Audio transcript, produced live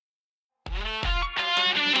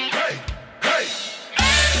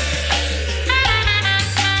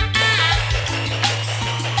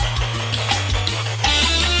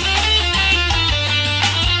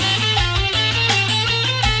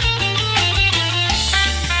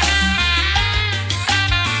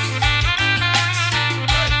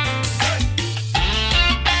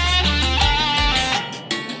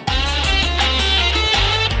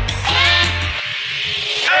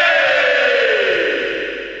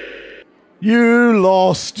You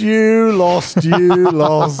lost.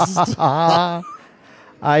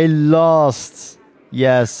 I lost.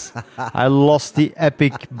 Yes, I lost the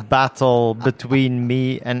epic battle between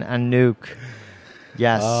me and Anouk.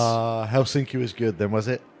 Yes. Helsinki was good then, was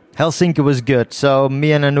it? Helsinki was good. So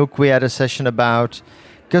me and Anouk, we had a session about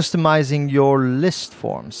customizing your list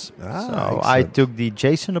forms. So excellent. I took the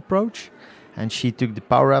JSON approach and she took the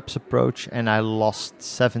Power Apps approach, and I lost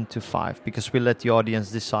 7-5 because we let the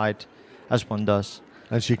audience decide, as one does.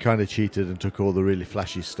 And she kind of cheated and took all the really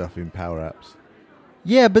flashy stuff in Power Apps.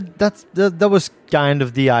 Yeah, but that was kind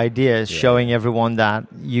of the idea, showing everyone that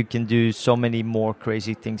you can do so many more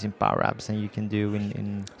crazy things in Power Apps than you can do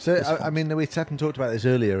in So, I mean, we sat and talked about this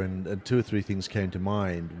earlier, and 2 or 3 things came to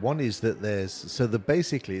mind. One is that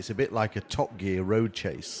basically it's a bit like a Top Gear road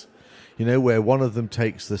chase, where one of them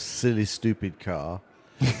takes the silly, stupid car,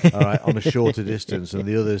 all right, on a shorter distance, and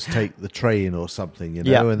the others take the train or something, And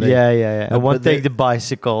one take the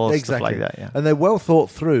bicycle, exactly. stuff like that. Yeah, and they're well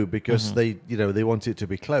thought through because they want it to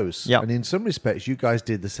be close. Yeah. And in some respects, you guys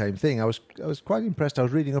did the same thing. I was quite impressed. I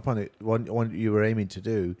was reading up on it. One you were aiming to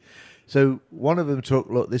do. So one of them took,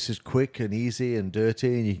 look, this is quick and easy and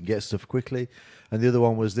dirty, and you can get stuff quickly. And the other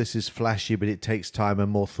one was, this is flashy, but it takes time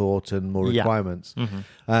and more thought and more requirements. Mm-hmm.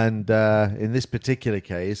 And in this particular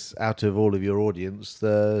case, out of all of your audience,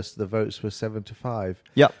 the votes were 7-5.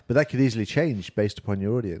 Yeah. But that could easily change based upon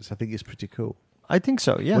your audience. I think it's pretty cool. I think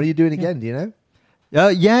so, yeah. What are you doing again, do you know?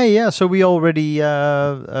 Yeah. So we already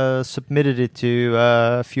submitted it to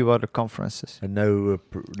a few other conferences. And no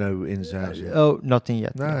ins and outs yet? Oh, nothing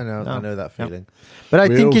yet. No, I know that feeling. No. But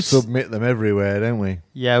we all submit them everywhere, don't we?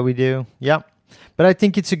 Yeah, we do. Yeah. But I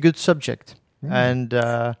think it's a good subject. And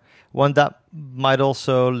one that might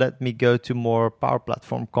also let me go to more Power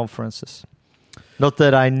Platform conferences. Not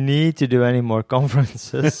that I need to do any more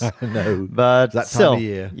conferences. No. But that still, time of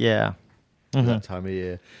year. Yeah. Mm-hmm. That time of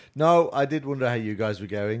year. No, I did wonder how you guys were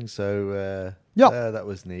going, so that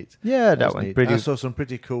was neat. Yeah, that went neat. pretty. I saw some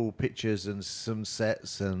pretty cool pictures and some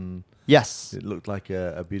sets, and yes, it looked like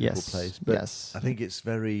a beautiful place. But I think it's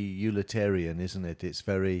very utilitarian, isn't it? It's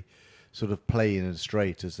very sort of plain and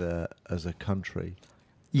straight as a country.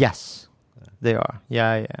 Yes, they are.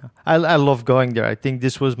 Yeah. I love going there. I think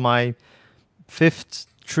this was my 5th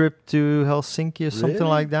trip to Helsinki or something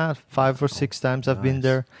like that. 5 or 6 times I've been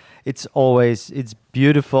there. It's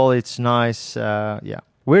beautiful. It's nice.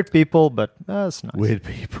 Weird people, but it's nice. Weird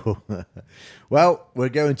people. Well, we're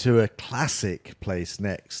going to a classic place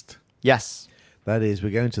next. Yes. That is,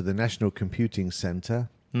 we're going to the National Computing Centre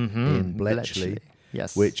in Bletchley.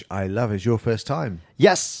 Yes. Which I love. It's your first time.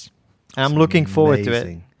 Yes. I'm looking forward to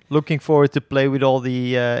it. Looking forward to play with all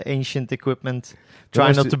the ancient equipment.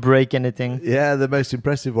 Try not to break anything. Yeah, the most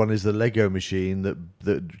impressive one is the Lego machine that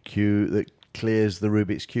clears the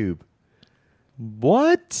Rubik's Cube.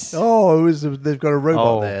 What? Oh, they've got a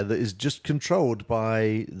robot there that is just controlled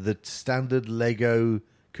by the standard Lego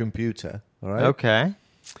computer. All right. Okay.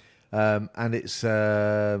 And it's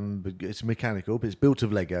mechanical, but it's built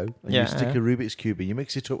of Lego. And you stick a Rubik's Cube in. You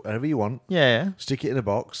mix it up whatever you want. Yeah. Stick it in a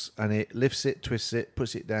box, and it lifts it, twists it,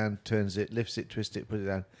 puts it down, turns it, lifts it, twists it, puts it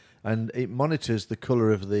down, and it monitors the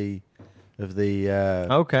color of the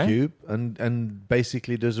cube, and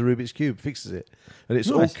basically does a Rubik's Cube, fixes it, and it's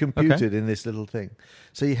all computed in this little thing.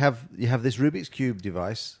 So you have this Rubik's Cube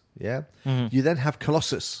device. Yeah. Mm-hmm. You then have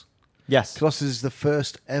Colossus. Yes. Colossus is the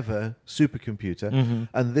first ever supercomputer,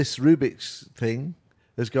 and this Rubik's thing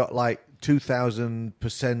has got like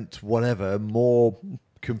 2,000% whatever more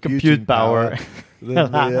compute power.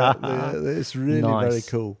 It's really very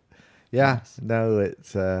cool. Yeah, nice. No,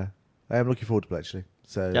 it's. I am looking forward to Bletchley,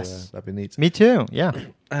 so that'd be neat. Me too. Yeah,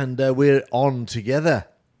 and we're on together.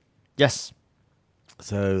 Yes.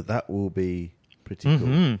 So that will be pretty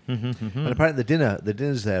cool. And apparently the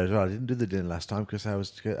dinner's there as well. I didn't do the dinner last time because I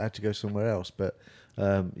had to go somewhere else. But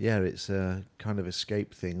it's a kind of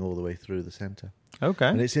escape thing all the way through the centre. Okay.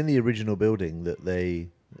 And it's in the original building that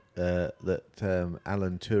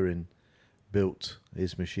Alan Turing built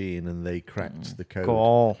his machine, and they cracked the code.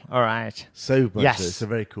 Cool. All right. So much. Yes. It's a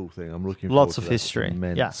very cool thing. I'm looking forward lots to of that history.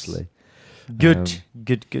 immensely. Yes.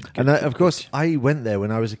 Good. And of course, I went there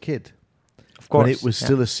when I was a kid. Of course. When it was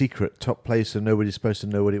still a secret top place and nobody's supposed to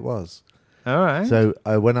know what it was. All right. So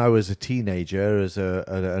when I was a teenager, as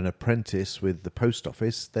an apprentice with the post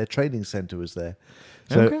office, their training centre was there.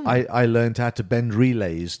 So I learned how to bend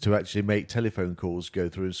relays to actually make telephone calls go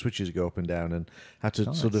through and switches go up and down, and how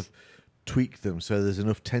to sort of tweak them so there's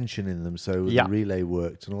enough tension in them so the relay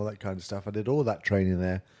worked and all that kind of stuff. I did all that training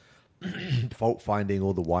there, fault finding,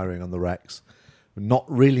 all the wiring on the racks, not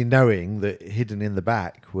really knowing that hidden in the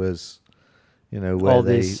back was You know, where all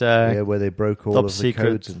they these where they broke all top of the secret.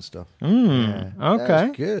 codes and stuff. Okay.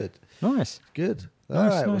 That's good. Nice. Good. All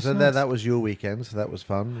Nice, right. nice, So nice. then that was your weekend. So that was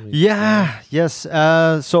fun. Yeah. Yes.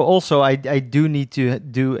 So also, I do need to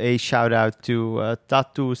do a shout out to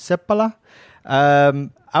Tatu Seppala.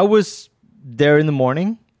 I was there in the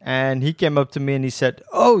morning, and he came up to me and he said,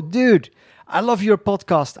 "Oh, dude, I love your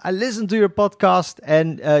podcast. I listen to your podcast,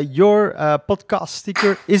 and your podcast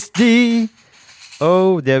sticker is the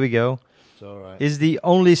there we go." All right. Is the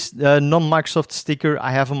only non-Microsoft sticker I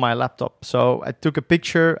have on my laptop. So I took a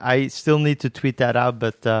picture. I still need to tweet that out,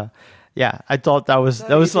 but I thought that was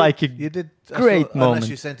like a great moment. Unless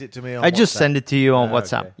you sent it to me on I just WhatsApp. sent it to you on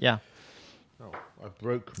WhatsApp. Okay. Yeah. Oh, I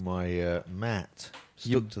broke my mat.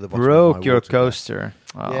 You Stuck to the bottom of broke my your water coaster.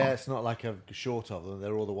 Oh. Yeah, it's not like I'm short of them.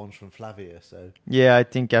 They're all the ones from Flavia. So Yeah, I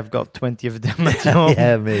think I've got 20 of them at home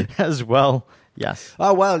yeah, me. as well. Yes.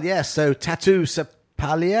 Oh well, yes. So Tattoo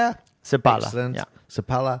Sepalia. Sepala. Excellent. Yeah.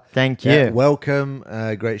 Sepala. Thank Yeah, you. welcome.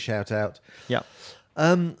 Great shout out. Yeah.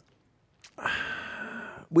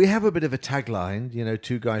 We have a bit of a tagline, you know,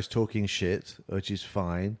 two guys talking shit, which is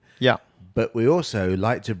fine. Yeah. But we also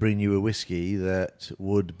like to bring you a whiskey that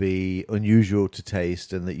would be unusual to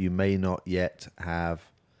taste and that you may not yet have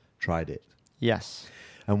tried it. Yes.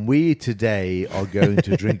 And we today are going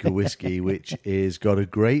to drink a whiskey which is got a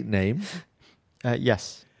great name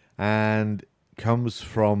Yes. and comes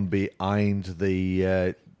from behind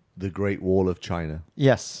the Great Wall of China.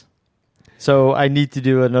 Yes. So I need to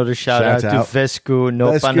do another shout out to Vesku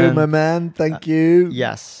Nopanen. Vesku, my man, thank you.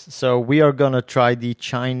 Yes. So we are going to try the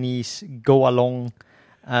Chinese Goalong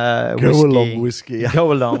whiskey. Goalong whiskey.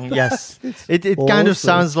 Goalong, yes. It awesome. kind of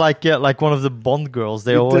sounds like one of the Bond girls.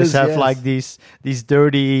 They It always does, have yes. like these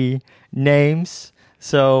dirty names.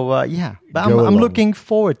 So yeah, but I'm Goalong. looking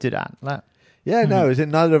forward to that. Yeah, no, is it?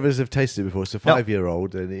 Neither of us have tasted it before. It's a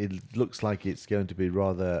 5-year-old, and it looks like it's going to be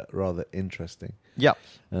rather interesting. Yeah.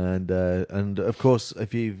 And of course,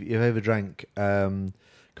 if you've ever drank, can't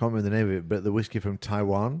remember the name of it, but the whiskey from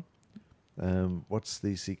Taiwan. What's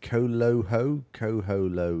the Koholo,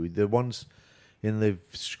 the ones in the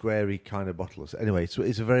squarey kind of bottles. Anyway, it's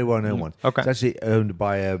a very well known one. Okay. It's actually owned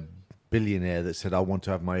by a billionaire that said, "I want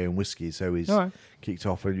to have my own whiskey." So he's kicked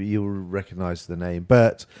off, and you'll recognise the name.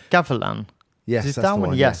 But Kavalan. yes, Is it that's that the one?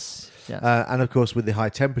 one. Yes. Yes. And of course, with the high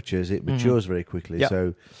temperatures, it matures very quickly. Yep.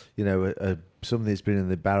 So, you know, something that's been in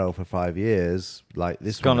the barrel for 5 years, like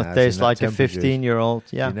this It's going one to has, taste in that like a temperatures, 15-year-old.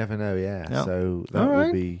 Yeah. You never know, yeah. Yeah. So that All will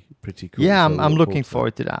right. be pretty cool. Yeah, So I'm we'll looking talk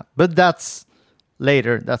forward to that. But that's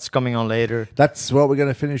later. That's coming on later. That's what we're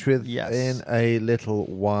going to finish with Yes. in a little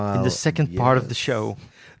while. In the second part of the Yes. show.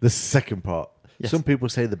 The second part. Yes. Some people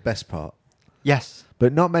say the best part, Yes.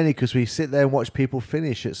 but not many, because we sit there and watch people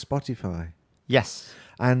finish at Spotify. Yes.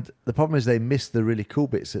 And the problem is they miss the really cool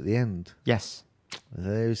bits at the end. Yes.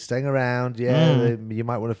 They're staying around, you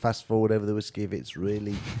might want to fast forward over the whiskey if it's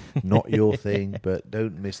really not your thing, but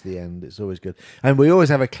don't miss the end. It's always good. And we always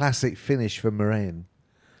have a classic finish for Moraine.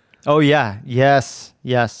 Oh, yeah. Yes.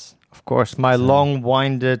 Yes. Of course. My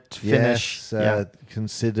long-winded finish. Yes,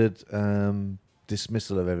 considered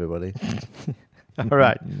dismissal of everybody. All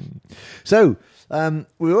right. So,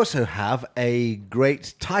 we also have a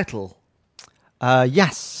great title.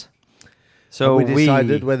 Yes. So we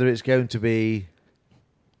decided whether it's going to be...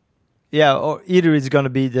 Yeah, or either it's going to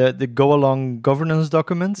be the Goalong Governance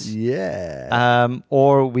documents. Yeah.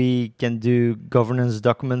 Or we can do Governance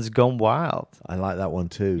Documents Gone Wild. I like that one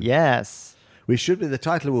too. Yes. The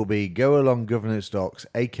title will be Goalong Governance Docs,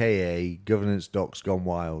 a.k.a. Governance Docs Gone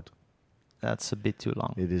Wild. That's a bit too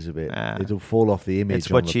long. It is a bit. It'll fall off the image. It's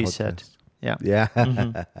what on the she podcast. said. Yeah. Yeah.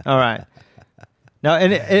 All right. Now,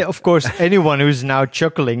 and of course, anyone who's now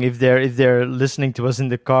chuckling, if they're listening to us in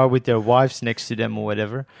the car with their wives next to them or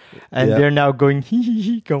whatever, and they're now going hee hee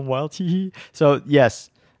hee, gone wild hee hee. So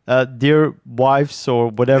yes, dear wives or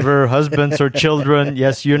whatever, husbands or children,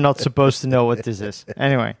 yes, you're not supposed to know what this is.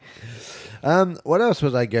 Anyway. What else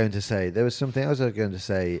was I going to say? There was something else I was going to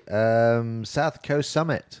say. South Coast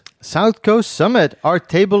Summit. South Coast Summit. Our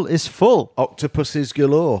table is full. Octopuses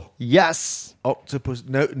galore. Yes. Octopus.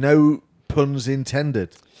 No puns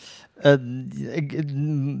intended.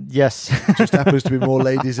 Yes. Just happens to be more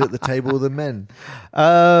ladies at the table than men.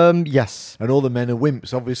 Yes. And all the men are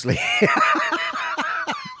wimps, obviously.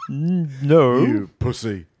 No. You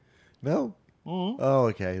pussy. No? Oh,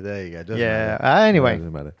 okay. There you go. Doesn't Yeah. matter. Anyway.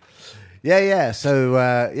 Doesn't matter. Yeah.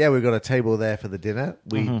 So, we've got a table there for the dinner.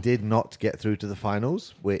 We did not get through to the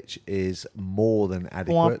finals, which is more than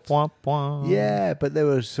adequate. Yeah, but there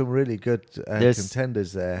were some really good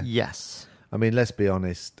contenders there. Yes. I mean, let's be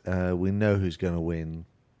honest. We know who's going to win.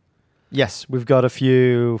 Yes, we've got a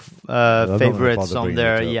few favorites on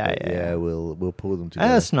there. Yeah, we'll pull them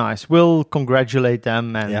together. That's nice. We'll congratulate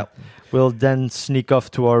them and we'll then sneak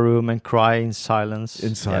off to our room and cry in silence.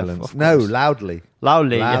 In silence. No, loudly.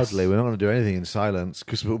 Loudly, yes. We're not going to do anything in silence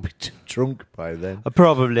because we'll be too drunk by then.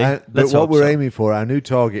 Probably. But what we're aiming for, our new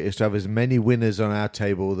target is to have as many winners on our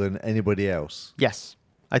table than anybody else. Yes.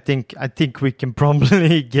 I think we can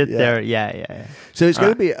probably get there. Yeah. So it's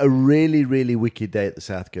going to be a really, really wicked day at the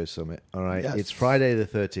South Coast Summit. All right. Yes. It's Friday the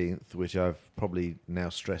 13th, which I've probably now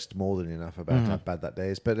stressed more than enough about how bad that day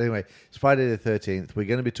is. But anyway, it's Friday the 13th. We're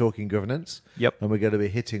going to be talking governance. Yep. And we're going to be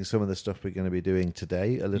hitting some of the stuff we're going to be doing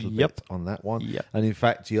today a little bit on that one. Yep. And in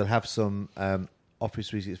fact, you'll have some Office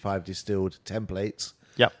 365 distilled templates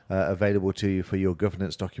available to you for your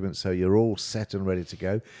governance documents, so you're all set and ready to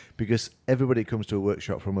go, because everybody who comes to a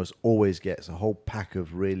workshop from us always gets a whole pack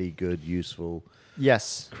of really good, useful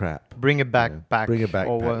crap. Bring it back, bring it back,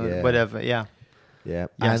 or whatever. Yeah. Yes.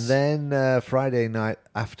 And then Friday night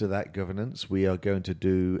after that governance, we are going to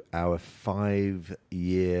do our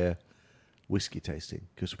 5-year whiskey tasting,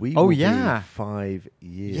 because we will do 5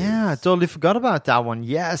 years. Yeah, I totally forgot about that one.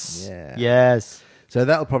 Yes. Yeah. Yes. So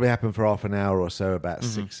that'll probably happen for half an hour or so, about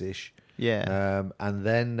 6-ish. Yeah. And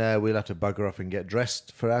then we'll have to bugger off and get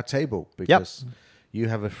dressed for our table, because you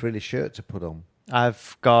have a frilly shirt to put on.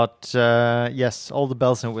 I've got, all the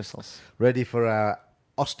bells and whistles. Ready for our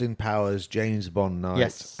Austin Powers James Bond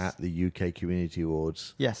night at the UK Community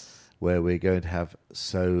Awards. Yes. Where we're going to have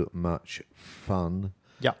so much fun.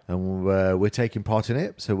 Yeah. And we're taking part in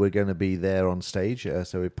it, so we're going to be there on stage.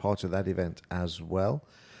 So we're part of that event as well.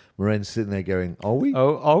 Moren's sitting there going, are we?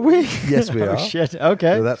 Oh, are we? Yes, we are. Oh, shit.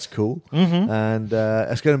 Okay. So that's cool. And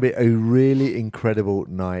it's going to be a really incredible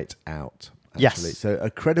night out, actually. Yes. So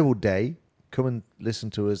a credible day. Come and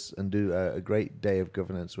listen to us and do a great day of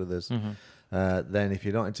governance with us. Then if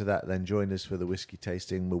you're not into that, then join us for the whiskey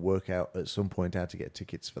tasting. We'll work out at some point how to get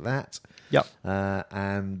tickets for that. Yep.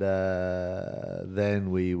 And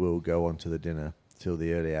then we will go on to the dinner till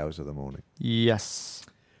the early hours of the morning. Yes.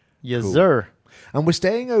 Yes, Cool. sir. And we're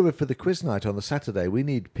staying over for the quiz night on the Saturday. We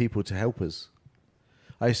need people to help us.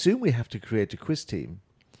 I assume we have to create a quiz team.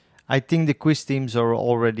 I think the quiz teams are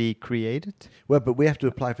already created. Well, but we have to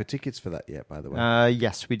apply for tickets for that yet, by the way.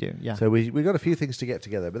 Yes, we do. Yeah. So we got a few things to get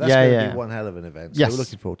together, but that's going to be one hell of an event. So we're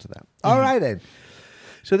looking forward to that. All right, then.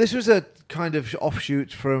 So this was a kind of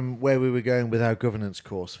offshoot from where we were going with our governance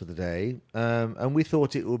course for the day. And we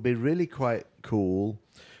thought it would be really quite cool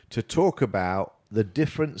to talk about the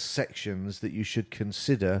different sections that you should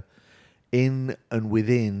consider in and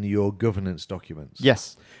within your governance documents.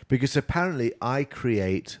 Yes. Because apparently I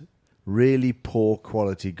create really poor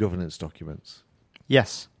quality governance documents.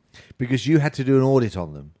 Yes. Because you had to do an audit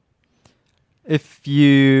on them. If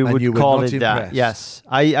you And would you were call not it that. impressed. Yes.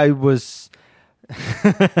 I was...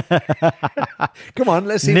 Come on,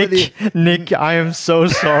 let's see. Nick, I am so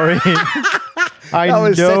sorry. I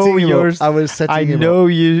was know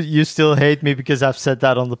you still hate me because I've said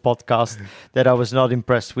that on the podcast that I was not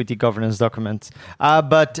impressed with the governance document.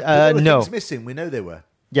 But there were no. things missing. We know there were.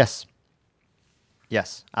 Yes.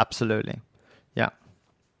 Yes, absolutely. Yeah.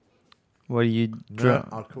 What do you draw?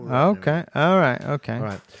 I'll call that okay. All right. Okay. All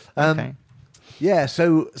right. Okay. Yeah,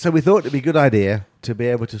 so we thought it'd be a good idea to be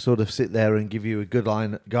able to sort of sit there and give you a good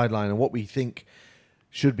guideline on what we think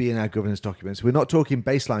should be in our governance documents. We're not talking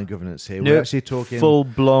baseline governance here. We're actually talking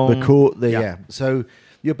full-blown. So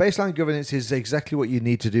your baseline governance is exactly what you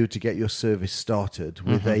need to do to get your service started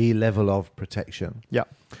with a level of protection. Yeah.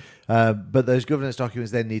 But those governance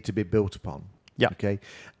documents then need to be built upon. Yeah. Okay.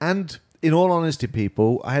 And in all honesty,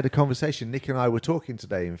 people, I had a conversation. Nick and I were talking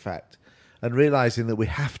today, in fact, and realizing that we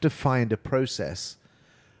have to find a process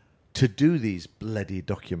to do these bloody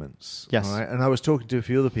documents. Yes. All right? And I was talking to a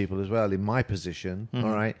few other people as well in my position. All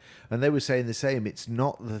right. And they were saying the same. It's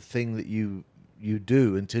not the thing that you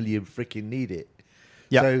do until you freaking need it.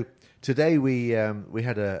 Yeah. So today we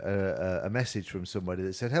had a message from somebody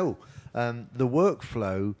that said, the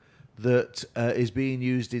workflow that is being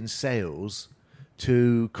used in sales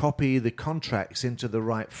to copy the contracts into the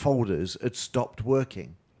right folders had stopped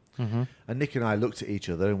working. And Nick and I looked at each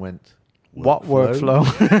other and went, What workflow?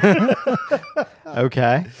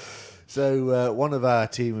 Okay. So one of our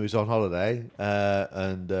team was on holiday,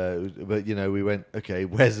 but we went, okay,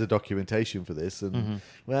 where's the documentation for this? And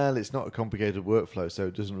well, it's not a complicated workflow, so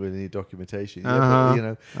it doesn't really need documentation.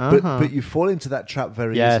 But you fall into that trap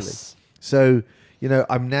very easily. So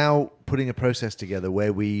I'm now putting a process together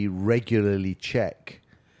where we regularly check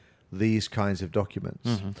these kinds of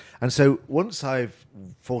documents. And so once I've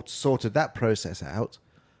sorted that process out,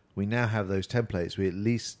 we now have those templates. We at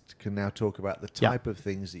least can now talk about the type of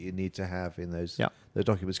things that you need to have in those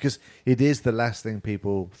documents, because it is the last thing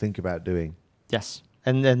people think about doing. Yes.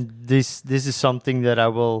 And then this is something that I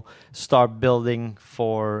will start building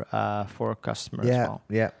for a customer as well.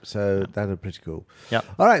 Yeah, so that'll be pretty cool. Yeah.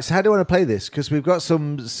 All right, so how do you want to play this? Because we've got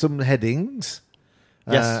some headings.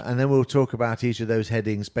 Yes. And then we'll talk about each of those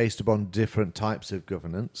headings based upon different types of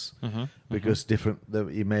governance, because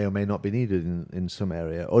you may or may not be needed in some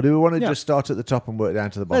area. Or do we want to just start at the top and work down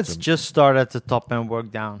to the bottom? Let's just start at the top and work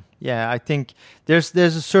down. Yeah, I think there's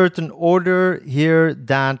a certain order here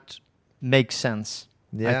that makes sense.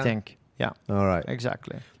 Yeah. I think. Yeah. All right.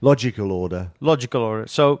 Exactly. Logical order.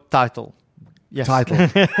 So title. Yes. Title.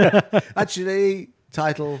 Actually,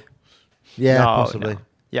 title. Yeah, possibly. No.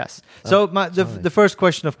 Yes. So the first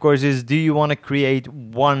question, of course, is: do you want to create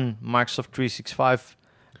one Microsoft 365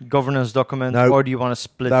 governance document, or do you want to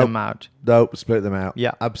split them out? No, split them out.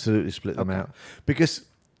 Yeah, absolutely split them out, because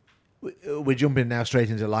we're jumping now straight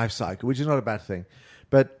into life cycle, which is not a bad thing,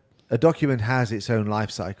 but a document has its own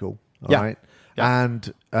life cycle. All right. Yeah.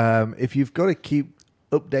 And if you've got to keep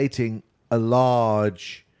updating a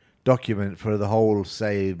large document for the whole,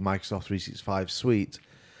 say, Microsoft 365 suite,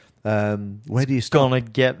 where do you start? It's going to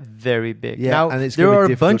get very big. Yeah, now, and it's there are a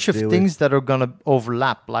difficult bunch of things that are going to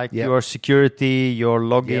overlap, like your security, your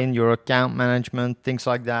login, your account management, things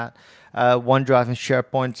like that. OneDrive and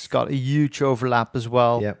SharePoint's got a huge overlap as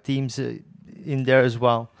well. Yep. Teams in there as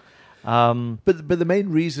well. But the main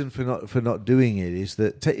reason for not doing it is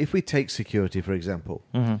that if we take security, for example,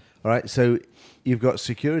 all right, so you've got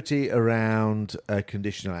security around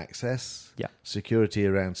conditional access, security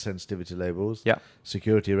around sensitivity labels,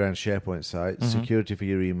 security around SharePoint sites, security for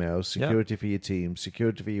your emails, security for your Teams,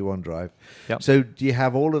 security for your OneDrive. So do you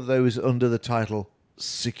have all of those under the title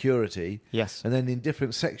security? Yes. And then in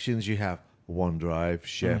different sections you have OneDrive,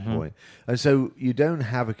 SharePoint. And so you don't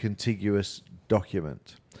have a contiguous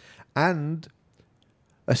document. And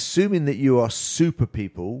assuming that you are super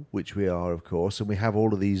people, which we are, of course, and we have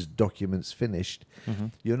all of these documents finished,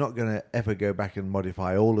 you're not going to ever go back and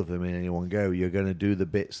modify all of them in any one go. You're going to do the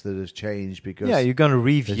bits that have changed because you're going to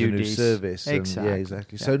review there's a new these. service. Exactly.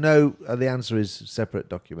 Exactly. Yeah. So no, the answer is separate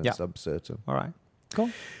documents. I'm certain. All right. Cool.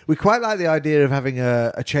 We quite like the idea of having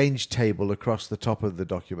a change table across the top of the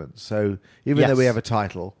document. So even though we have a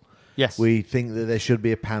title, we think that there should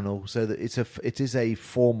be a panel, so that it is a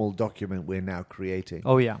formal document we're now creating.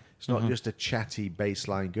 Oh yeah, it's not just a chatty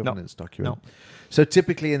baseline governance document. No. So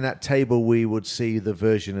typically in that table we would see the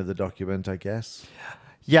version of the document, I guess.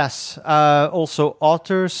 Yes. Also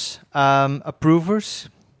authors, approvers.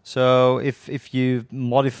 So if you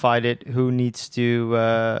modified it, who needs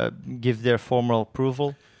to give their formal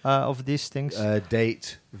approval of these things?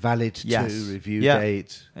 Date, valid to, review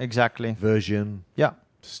date. Exactly. Version. Yeah.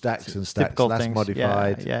 Stacks and stacks, last things.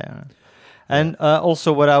 modified. Yeah. And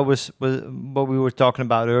also what we were talking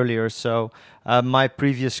about earlier. So my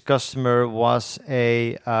previous customer was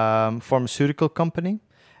a pharmaceutical company.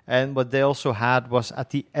 And what they also had was at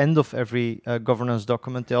the end of every governance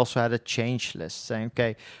document, they also had a change list saying,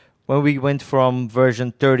 okay, when we went from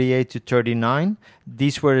version 38 to 39,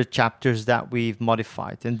 these were the chapters that we've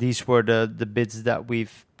modified. And these were the bits that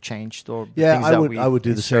we've changed. Or I would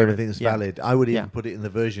do the same. I think it's valid. I would even put it in the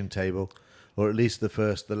version table, or at least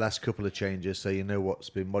the last couple of changes, so you know what's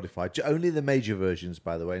been modified. Only the major versions,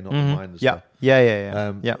 by the way, not the minor stuff.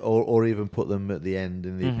 Or even put them at the end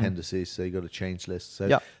in the appendices, so you got a change list.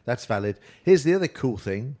 So that's valid. Here's the other cool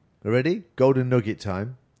thing. Ready? Golden nugget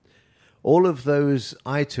time. All of those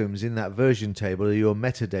items in that version table are your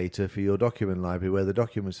metadata for your document library, where the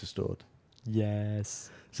documents are stored.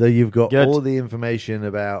 Yes. So you've got all the information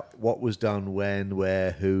about what was done, when,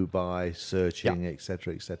 where, who, by, searching,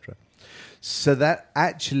 etc., etc. So that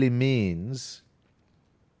actually means...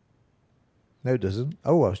 No, it doesn't.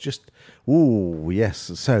 Oh, I was just... Ooh,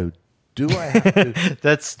 yes. So do I have to...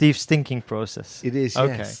 That's Steve's thinking process. It is,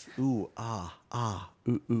 yes. Ooh,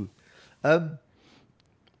 ooh.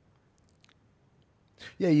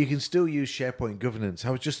 Yeah, you can still use SharePoint governance.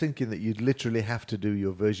 I was just thinking that you'd literally have to do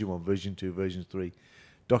your version 1, version 2, version 3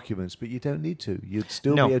 documents, but you don't need to. You'd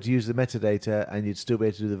still be able to use the metadata, and you'd still be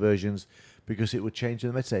able to do the versions because it would change the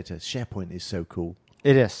metadata. SharePoint is so cool.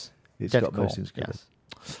 It is. It's got most things covered.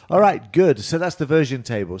 Yes. All right, good. So that's the version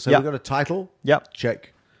table. So we've got a title. Yep.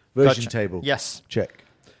 Check. Version table. Yes. Check.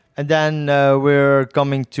 And then we're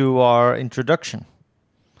coming to our introduction,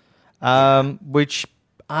 which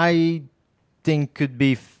I think could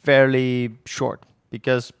be fairly short,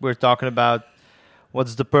 because we're talking about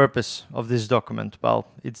what's the purpose of this document. Well,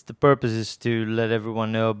 the purpose is to let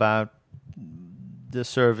everyone know about the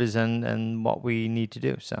service and what we need to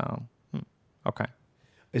do. So, okay.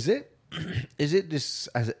 Is it this?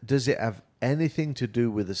 Does it have anything to do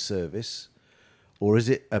with the service, or is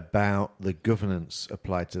it about the governance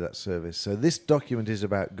applied to that service? So this document is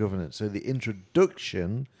about governance. So the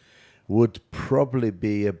introduction would probably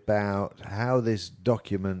be about how this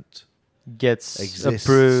document gets exists,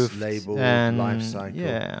 approved, labeled, and life cycle.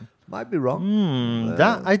 Yeah. Might be wrong.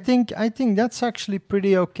 That I think that's actually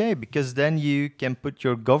pretty okay, because then you can put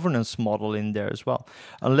your governance model in there as well.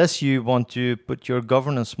 Unless you want to put your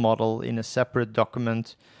governance model in a separate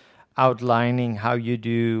document outlining how you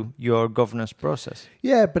do your governance process.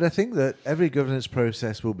 Yeah, but I think that every governance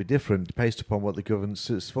process will be different based upon what the governance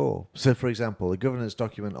is for. So, for example, a governance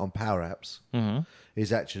document on Power Apps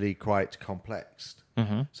is actually quite complex.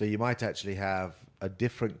 So you might actually have a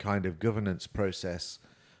different kind of governance process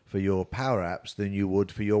for your Power Apps than you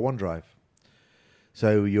would for your OneDrive.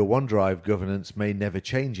 So your OneDrive governance may never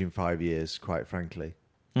change in 5 years, quite frankly.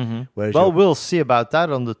 Well, we'll see about that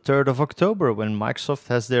on the 3rd of October when Microsoft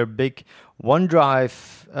has their big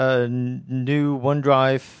OneDrive, new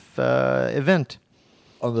OneDrive event.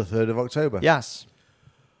 On the 3rd of October? Yes.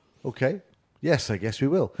 Okay. Yes, I guess we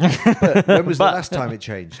will. But when was the last time it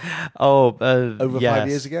changed? Over 5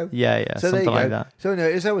 years ago? Yeah, so something like that. So,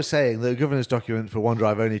 as I was saying, the governance document for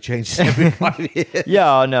OneDrive only changes every 5 years.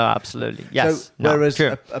 Yeah, no, absolutely. Yes. So, whereas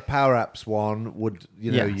a Power Apps one would,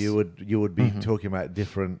 Yes. you would be talking about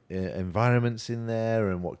different environments in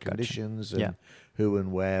there and what conditions and who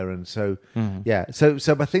and where, and so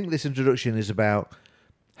So I think this introduction is about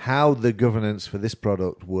how the governance for this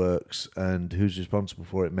product works and who's responsible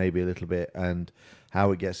for it, maybe a little bit, and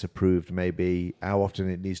how it gets approved, maybe how often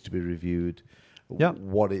it needs to be reviewed,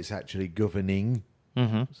 what it's actually governing.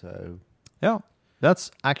 So, that's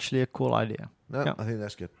actually a cool idea. I think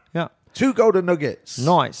that's good. Yeah, 2 golden nuggets.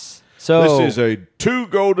 Nice. So this is a 2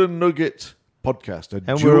 golden nugget podcast,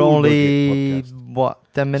 and we're only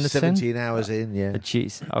 10 minutes 17 hours in. Yeah.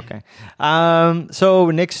 Jeez. Okay.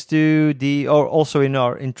 So next to or also in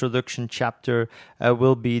our introduction chapter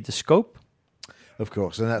will be the scope. Of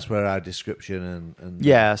course, and that's where our description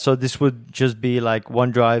and so this would just be like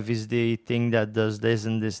OneDrive is the thing that does this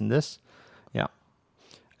and this and this. Yeah.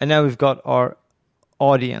 And now we've got our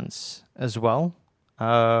audience as well.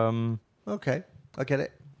 Okay, I get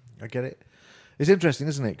it. It's interesting,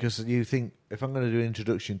 isn't it? Because you think, if I'm going to do an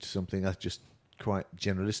introduction to something, that's just quite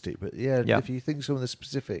generalistic. But if you think some of the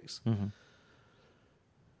specifics,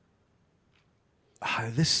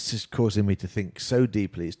 this is causing me to think so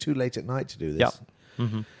deeply. It's too late at night to do this.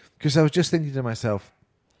 Because I was just thinking to myself,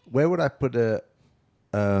 where would I put a...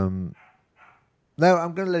 No,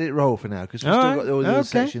 I'm going to let it roll for now, because we've still got all the other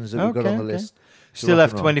sections that we've got on the list. Still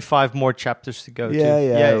have 25 more chapters to go to.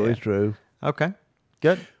 Yeah, it's true. Okay,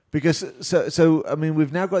 good. Because so I mean,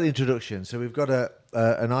 we've now got the introduction, so we've got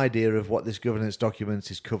an idea of what this governance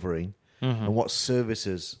document is covering and what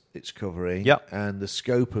services it's covering, and the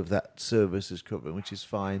scope of that service is covering, which is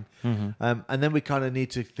fine. And then we kind of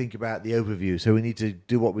need to think about the overview. So we need to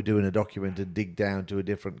do what we do in a document and dig down to a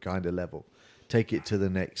different kind of level, take it to the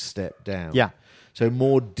next step down. Yeah. So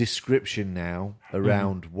more description now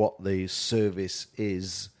around what the service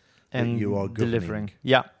is and that you are governing. Delivering.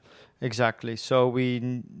 Yeah. Exactly. So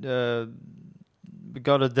we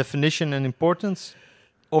got a definition and importance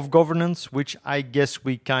of governance, which I guess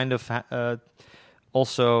we kind of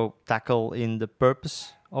also tackle in the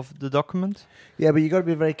purpose of the document. Yeah, but you got to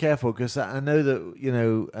be very careful, because I know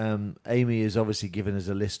that Amy has obviously given us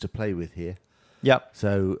a list to play with here. Yeah.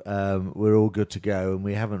 So we're all good to go, and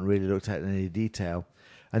we haven't really looked at any detail.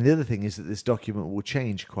 And the other thing is that this document will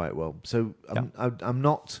change quite well. So I'm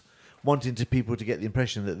not wanting people to get the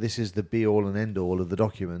impression that this is the be-all and end-all of the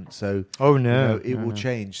document. So it will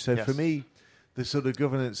change. So for me, the sort of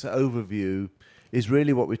governance overview is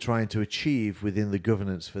really what we're trying to achieve within the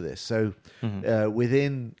governance for this. So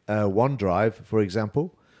within OneDrive, for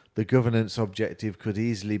example, the governance objective could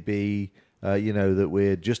easily be, that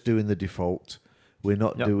we're just doing the default. We're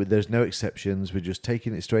not doing. There's no exceptions. We're just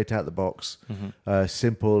taking it straight out the box,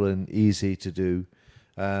 simple and easy to do.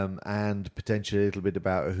 And potentially a little bit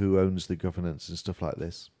about who owns the governance and stuff like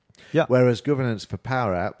this. Yeah. Whereas governance for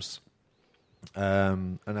Power Apps,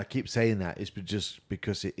 and I keep saying that, is just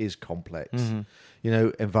because it is complex.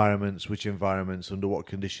 Environments, which environments, under what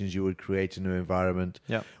conditions you would create a new environment.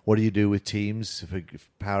 Yeah. What do you do with Teams? For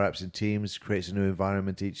Power Apps in Teams, creates a new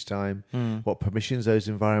environment each time. What permissions those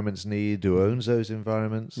environments need? Who owns those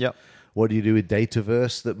environments? Yeah. What do you do with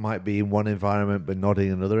Dataverse that might be in one environment but not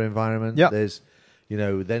in another environment? Yeah. There's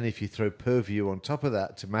then if you throw Purview on top of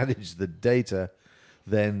that to manage the data,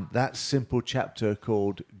 then that simple chapter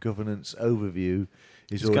called Governance Overview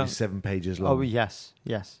is already 7 pages long. Oh, yes.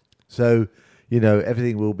 So,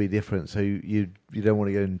 everything will be different. So you don't want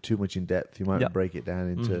to go in too much in depth. You might break it down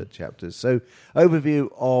into chapters. So overview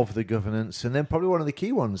of the governance, and then probably one of the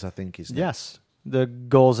key ones, I think, is Yes, the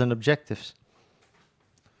goals and objectives.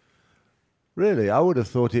 Really? I would have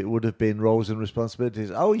thought it would have been roles and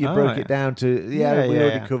responsibilities. Oh, you broke it down to... we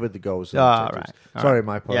already covered the goals and objectives. Right. Sorry,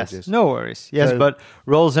 my apologies. Yes, no worries. Yes, but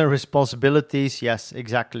roles and responsibilities, yes,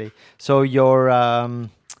 exactly. So your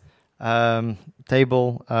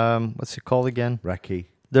table, what's it called again? Raki.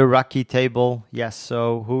 The Raki table, yes.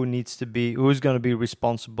 So who's going to be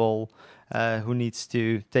responsible? Who needs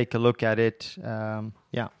to take a look at it?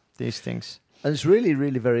 These things. And it's really,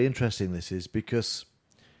 really very interesting, this is, because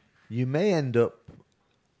you may end up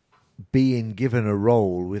being given a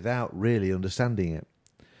role without really understanding it.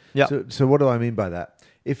 Yeah. So what do I mean by that?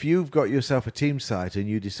 If you've got yourself a team site and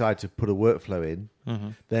you decide to put a workflow in,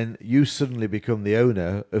 then you suddenly become the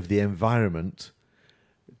owner of the environment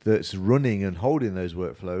that's running and holding those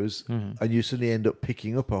workflows, and you suddenly end up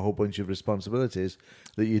picking up a whole bunch of responsibilities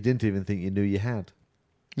that you didn't even think you knew you had.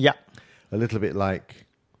 Yeah. A little bit like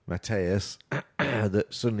Matthias, that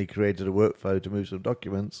suddenly created a workflow to move some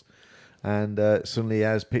documents, and suddenly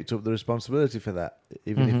has picked up the responsibility for that,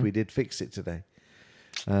 even if we did fix it today.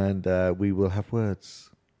 And we will have words.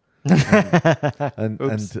 and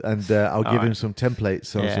I'll give him some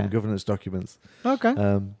templates on some governance documents. Okay.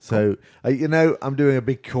 So I'm doing a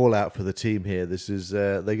big call out for the team here. This is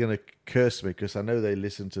they're going to curse me because I know they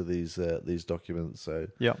listen to these documents. So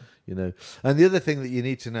and the other thing that you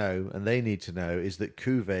need to know, and they need to know, is that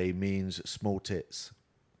cuvée means small tits.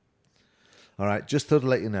 All right, just thought to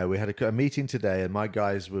let you know, we had a meeting today, and my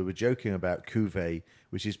guys were joking about cuvée,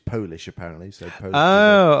 which is Polish apparently. So Polish.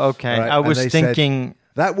 Oh, okay. Right? I was thinking.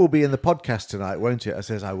 That will be in the podcast tonight, won't it? I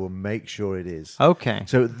says, I will make sure it is. Okay.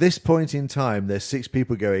 So at this point in time, there's 6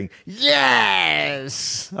 people going,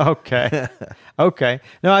 yes! Okay. Okay.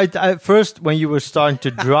 No, I first, when you were starting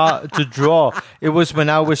to draw, it was when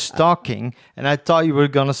I was talking, and I thought you were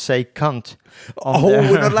going to say cunt.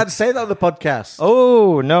 We're not allowed to say that on the podcast.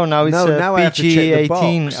 Oh, no, now it's now I have to check the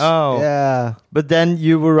PG-18. box. Oh. Yeah. But then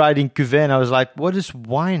you were writing cuvée, and I was like, what does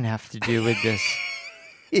wine have to do with this?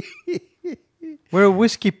 We're a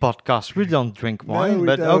whiskey podcast. We don't drink wine, no,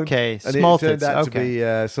 but don't. Okay, and small it turned tits. out Okay.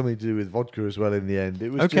 to be something to do with vodka as well in the end. It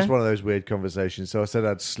was just one of those weird conversations. So I said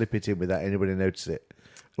I'd slip it in without anybody notice it.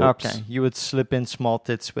 Oops. Okay, you would slip in small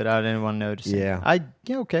tits without anyone noticing. Yeah.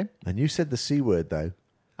 Okay. And you said the C word though.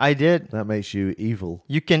 I did. That makes you evil.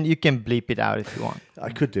 You can bleep it out if you want. I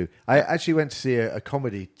could do. I actually went to see a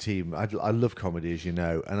comedy team. I love comedy, as you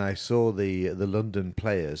know, and I saw the London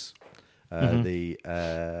Players. They'll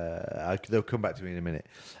come back to me in a minute.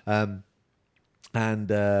 And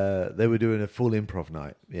they were doing a full improv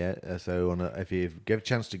night. Yeah. So if you get a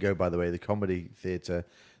chance to go, by the way, the Comedy Theatre,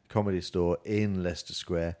 Comedy Store in Leicester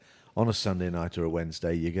Square on a Sunday night or a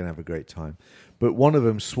Wednesday, you're going to have a great time. But one of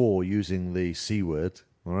them swore using the C word.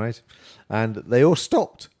 All right. And they all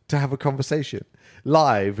stopped to have a conversation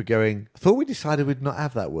live going, I thought we decided we'd not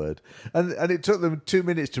have that word. And it took them 2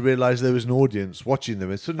 minutes to realise there was an audience watching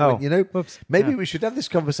them. And suddenly went, maybe we should have this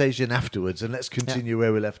conversation afterwards and let's continue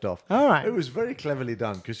where we left off. All right. It was very cleverly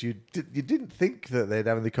done because you didn't think that they'd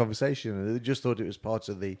have the conversation and they just thought it was part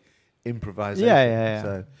of the improvisation. Yeah.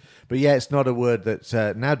 So, but it's not a word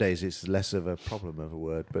that nowadays it's less of a problem of a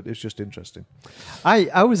word, but it's just interesting.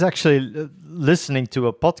 I was actually listening to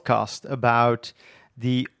a podcast about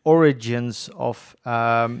the origins of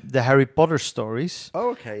the Harry Potter stories.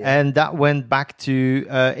 Oh, okay. Yeah. And that went back to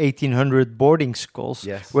 1800 boarding schools,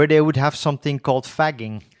 where they would have something called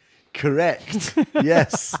fagging. Correct.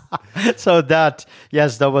 Yes. So that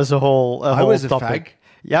was a whole I was topic. A fag.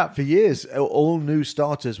 Yeah. For years, all new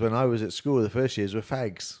starters when I was at school, the first years were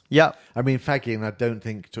fags. Yeah. I mean, fagging, I don't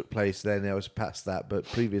think took place then. I was past that, but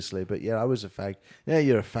previously. But yeah, I was a fag. Yeah,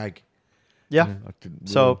 you're a fag. Yeah.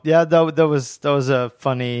 That was a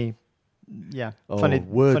funny, funny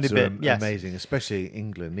words bit. Are amazing, especially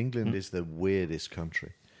England. England is the weirdest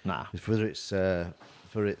country.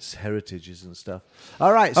 For its heritages and stuff.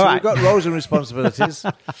 All right, so we've got roles and responsibilities,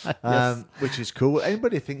 which is cool.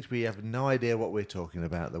 Anybody thinks we have no idea what we're talking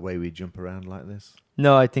about, the way we jump around like this?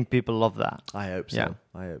 No, I think people love that. I hope so. Yeah.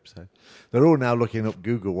 I hope so. They're all now looking up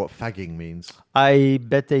Google what fagging means. I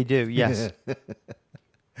bet they do, yes.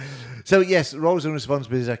 So, yes, roles and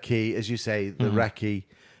responsibilities are key. As you say, the Raki.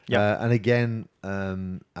 And again,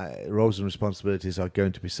 roles and responsibilities are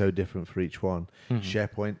going to be so different for each one.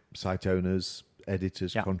 SharePoint, site owners,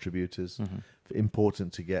 editors, contributors,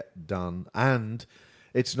 important to get done. And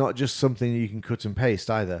it's not just something you can cut and paste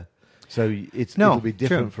either. So No, it'll be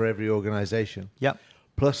different true. for every organization. Yeah.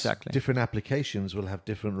 Plus, Exactly. different applications will have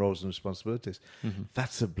different roles and responsibilities. Mm-hmm.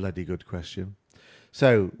 That's a bloody good question.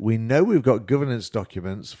 So we know we've got governance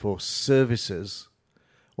documents for services.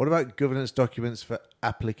 What about governance documents for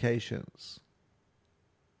applications?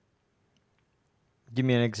 Give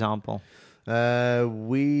me an example. The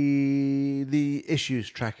issues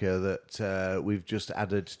tracker that we've just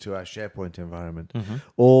added to our SharePoint environment,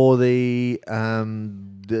 or the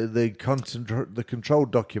control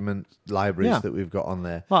document libraries that we've got on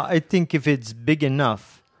there. Well, I think if it's big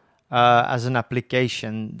enough as an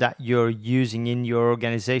application that you're using in your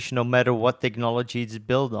organization, no matter what technology it's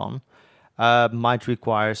built on, might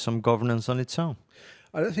require some governance on its own.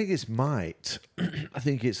 I don't think it's might. I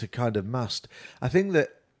think it's a kind of must. I think that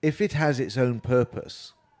if it has its own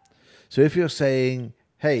purpose, so if you're saying,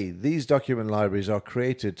 hey, these document libraries are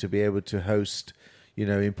created to be able to host,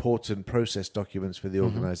 important process documents for the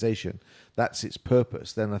organization, that's its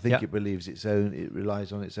purpose, then I think it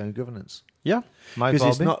relies on its own governance. Yeah, might Because well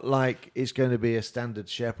it's be. not like it's going to be a standard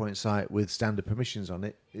SharePoint site with standard permissions on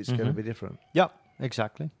it. It's going to be different. Yeah,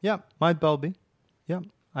 exactly. Yeah, might well be. Yeah,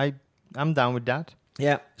 I'm down with that.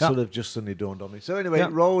 Yeah, sort of just suddenly dawned on me. So anyway,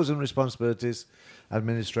 roles and responsibilities,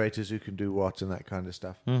 administrators who can do what and that kind of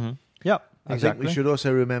stuff. Mm-hmm. Yeah, I exactly. think we should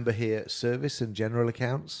also remember here service and general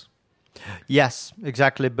accounts. Yes,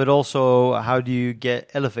 exactly. But also, how do you get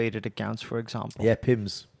elevated accounts, for example? Yeah,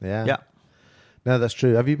 PIMs. Yeah. Yeah. No, that's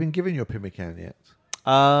true. Have you been given your PIM account yet?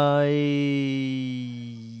 I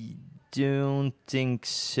don't think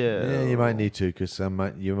so. Yeah, you might need to because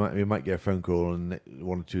we might get a phone call in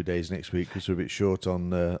 1 or 2 days next week because we're a bit short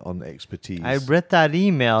on expertise. I read that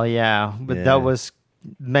email, but that was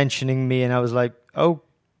mentioning me, and I was like,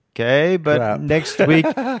 okay, but Crap.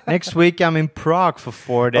 next week I'm in Prague for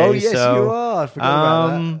 4 days. Oh yes, so, you are. I forgot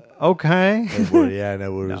about that. Okay. Don't worry. Yeah,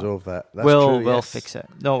 no, we'll resolve that. That's we'll true, yes. fix it.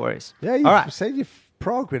 No worries. Yeah, you All right. said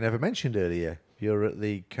Prague we never mentioned earlier. You're at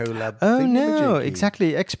the collab. Oh no, thingamajiggy.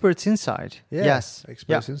 exactly. Experts Insight. Yeah, Yes.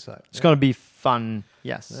 Experts Insight. It's going to be fun.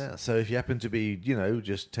 Yes. Yeah, so if you happen to be,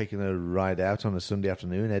 just taking a ride out on a Sunday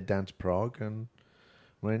afternoon, head down to Prague and...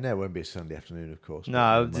 Well, no, it won't be a Sunday afternoon, of course.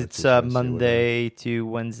 No, but it's Tuesday, Monday to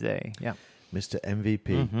Wednesday. Yeah. Mr. MVP.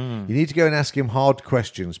 You need to go and ask him hard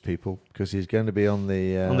questions, people, because he's going to be on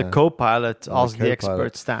the... on the Copilot, Ask the Copilot.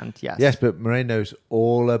 Expert stand. Yes. Yes, but Murray knows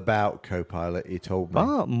all about Copilot, he told me.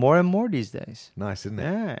 Well, more and more these days. Nice, isn't it?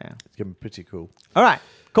 Yeah. It's going to be pretty cool. All right.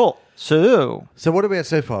 Cool. So, So what have we had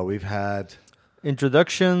so far? We've had...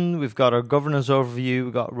 introduction, we've got our governance overview,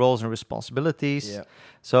 we've got roles and responsibilities. Yeah.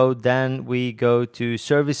 So then we go to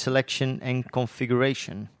service selection and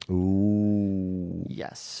configuration. Ooh.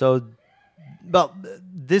 Yes. So, well,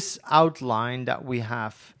 this outline that we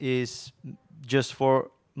have is just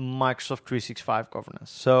for Microsoft 365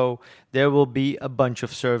 governance. So there will be a bunch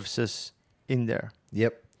of services in there.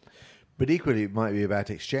 Yep. But equally, it might be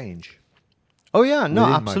about Exchange. Oh, yeah. No,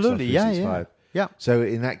 within absolutely. Microsoft Yeah, 365. yeah. So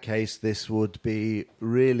in that case, this would be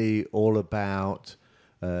really all about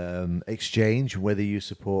Exchange, whether you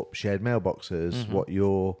support shared mailboxes, what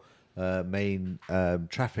your main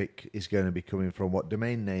traffic is going to be coming from, what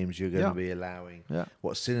domain names you're going to be allowing,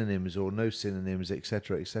 what synonyms or no synonyms,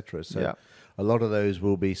 etc., etc. So a lot of those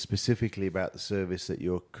will be specifically about the service that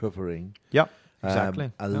you're covering. Yeah.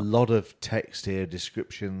 Exactly. A lot of text here,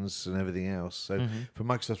 descriptions and everything else. So for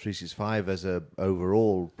Microsoft 365 as a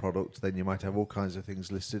overall product, then you might have all kinds of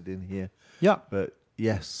things listed in here. Yeah. But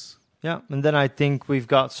yes. Yeah. And then I think we've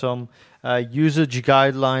got some usage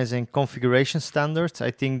guidelines and configuration standards. I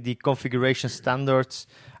think the configuration standards,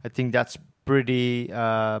 I think that's pretty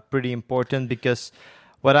important, because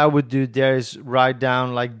what I would do there is write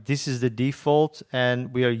down like this is the default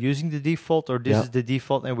and we are using the default, or this is the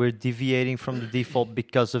default and we're deviating from the default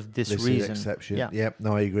because of this reason. Is exception. Yeah. Yep,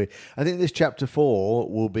 no, I agree. I think this chapter 4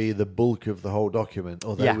 will be the bulk of the whole document,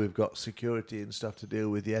 although we've got security and stuff to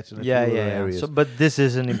deal with yet and a few other areas. So, but this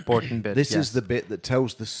is an important bit. This is the bit that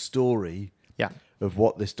tells the story of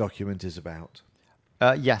what this document is about.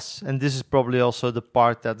 Yes, and this is probably also the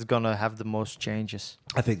part that's going to have the most changes.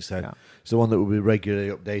 I think so. Yeah. It's the one that will be regularly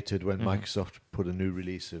updated when Microsoft put a new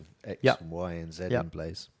release of X and Y and Z in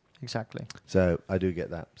place. Exactly. So I do get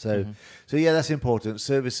that. So yeah, that's important.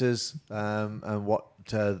 Services and what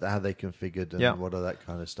how they configured and what are that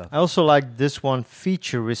kind of stuff. I also like this one,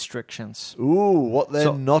 feature restrictions. Ooh, what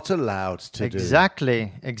they're not allowed to do.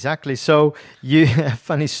 Exactly. So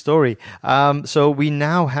funny story. So we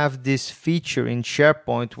now have this feature in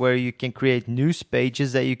SharePoint where you can create news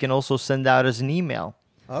pages that you can also send out as an email.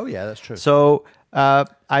 Oh yeah, that's true. So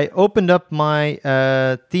I opened up my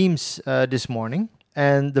Teams this morning,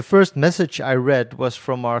 And the first message I read was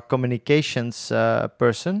from our communications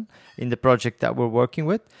person in the project that we're working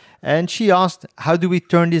with. And she asked, how do we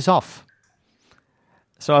turn this off?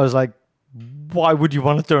 So I was like, why would you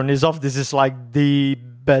want to turn this off? This is like the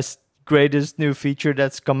best, greatest new feature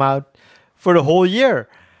that's come out for the whole year.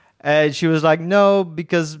 And she was like, no,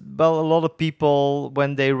 because, well, a lot of people,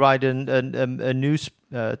 when they write a news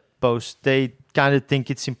post, they kind of think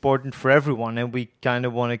it's important for everyone. And we kind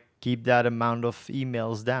of want to keep that amount of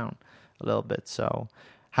emails down a little bit. So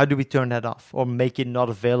how do we turn that off or make it not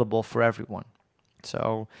available for everyone?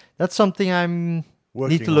 So that's something I'm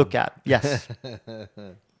need to look at. Yes.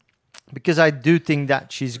 Because I do think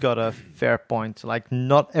that she's got a fair point. Like,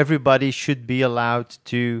 not everybody should be allowed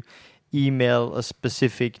to email a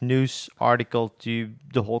specific news article to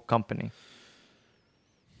the whole company.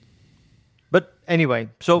 But anyway,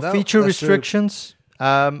 so feature restrictions,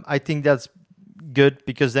 I think that's good,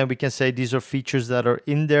 because then we can say these are features that are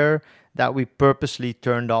in there that we purposely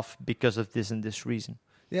turned off because of this and this reason.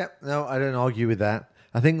 Yeah, no, I don't argue with that.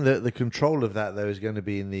 I think that the control of that, though, is going to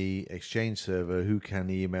be in the Exchange server, who can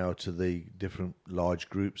email to the different large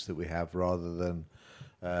groups that we have, rather than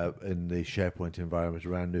in the SharePoint environment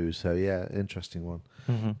around news. So, yeah, interesting one.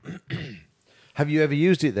 Mm-hmm. Have you ever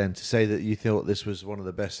used it then to say that you thought this was one of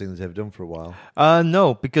the best things they've done for a while?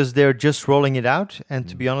 No, because they're just rolling it out. And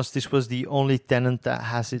to be honest, this was the only tenant that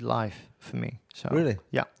has it live for me. So really?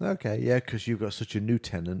 Yeah. Okay, yeah, because you've got such a new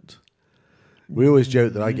tenant. We always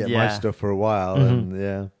joke that I get my stuff for a while,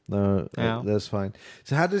 and that's fine.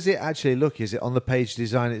 So how does it actually look? Is it on the page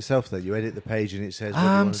design itself that you edit the page and it says, what do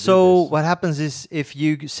you want to do this? What happens is, if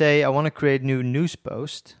you say, I want to create a new news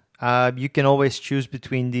post, you can always choose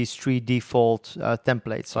between these 3 default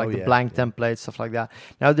templates, like the blank template, stuff like that.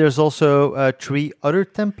 Now, there's also 3 other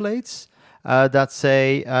templates that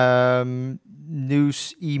say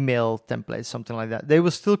news email templates, something like that. They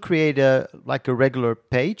will still create a regular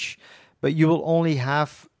page, but you will only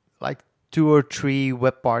have like 2 or 3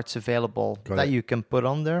 web parts available that you can put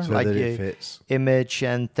on there, so like that it fits. Image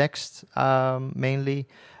and text mainly.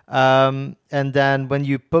 And then when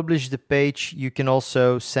you publish the page, you can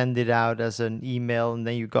also send it out as an email, and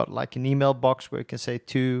then you got like an email box where you can say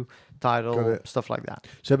to, title, stuff like that.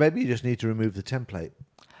 So maybe you just need to remove the template.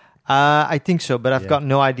 I think so, but I've got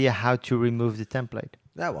no idea how to remove the template.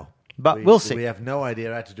 Oh, well. But we'll see. We have no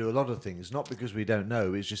idea how to do a lot of things, not because we don't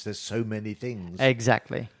know, it's just there's so many things.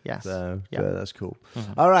 Exactly, yes. So that's cool.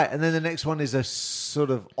 Mm-hmm. All right, and then the next one is a sort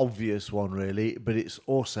of obvious one, really, but it's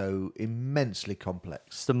also immensely complex.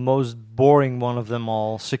 It's the most boring one of them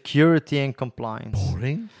all, security and compliance.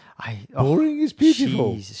 Boring? Boring is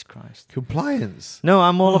beautiful. Jesus Christ. Compliance. No,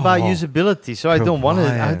 I'm all about usability, so I don't want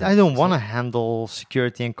to. I don't want to handle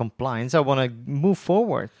security and compliance. I want to move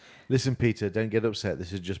forward. Listen, Peter, don't get upset.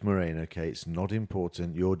 This is just Moraine, okay? It's not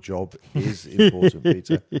important. Your job is important,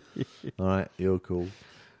 Peter. All right, you're cool.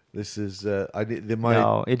 This is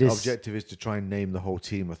my objective is to try and name the whole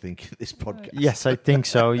team, I think, in this podcast. Yes, I think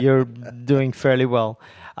so. You're doing fairly well.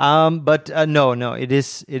 But no, it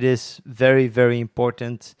is very, very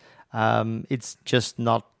important. It's just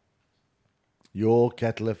not your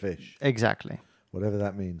kettle of fish. Exactly. Whatever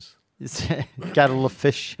that means. It's kettle of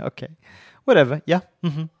fish. Okay. Whatever. Yeah.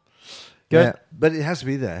 Mm-hmm. Good. Yeah, but it has to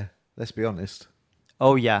be there. Let's be honest.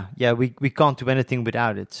 Oh yeah. We can't do anything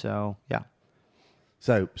without it. So yeah.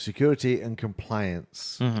 So security and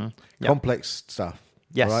compliance, complex stuff.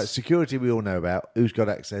 Yes. All right. Security we all know about. Who's got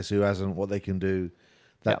access? Who hasn't? What they can do.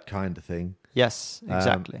 That kind of thing. Yes.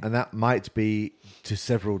 Exactly. And that might be to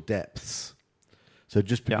several depths. So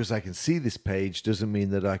just because I can see this page doesn't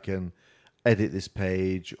mean that I can edit this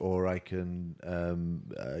page, or I can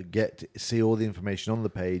see all the information on the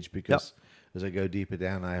page, because as I go deeper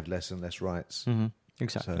down, I have less and less rights. Mm-hmm.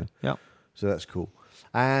 Exactly. So that's cool.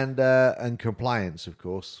 And compliance, of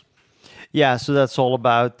course. Yeah, so that's all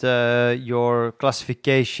about your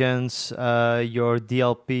classifications, your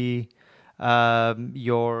DLP,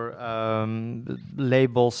 your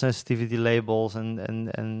labels, sensitivity labels,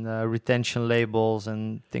 and retention labels,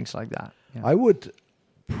 and things like that. Yeah. I would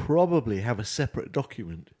probably have a separate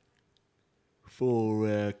document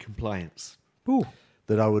for compliance. Ooh.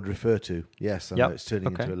 That I would refer to. Yes, I know it's turning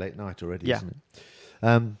into a late night already, isn't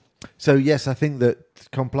it? So yes, I think that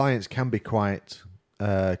compliance can be quite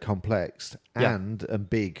complex and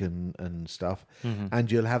big and stuff,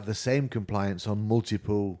 and you'll have the same compliance on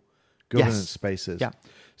multiple governance spaces. Yeah.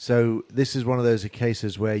 So this is one of those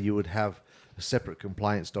cases where you would have a separate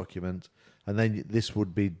compliance document, and then this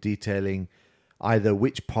would be detailing either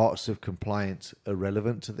which parts of compliance are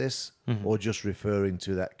relevant to this, or just referring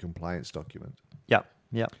to that compliance document. Yeah.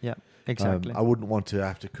 Yeah, yeah, exactly. I wouldn't want to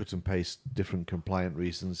have to cut and paste different compliant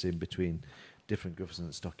reasons in between different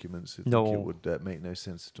governance documents. I think it would make no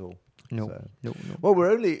sense at all. No, So. no. Well,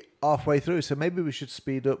 we're only halfway through, so maybe we should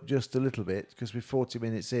speed up just a little bit because we're 40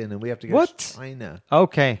 minutes in and we have to go to China.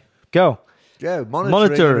 Okay, go. Yeah,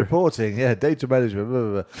 monitoring and reporting. Yeah, data management. Blah,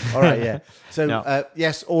 blah, blah. All right, yeah. So,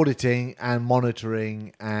 yes, auditing and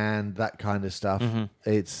monitoring and that kind of stuff. Mm-hmm.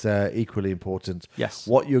 It's equally important. Yes.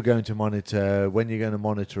 What you're going to monitor, when you're going to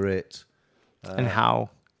monitor it. And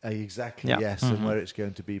how. Exactly, yes, and where it's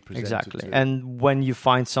going to be presented. Exactly. And when you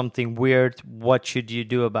find something weird, what should you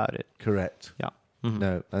do about it? Correct. Yeah. Mm-hmm.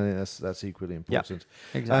 No, I think that's equally important.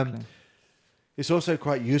 Yeah, exactly. It's also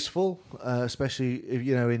quite useful, especially if,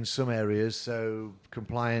 in some areas, so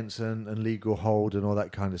compliance and legal hold and all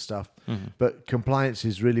that kind of stuff. Mm-hmm. But compliance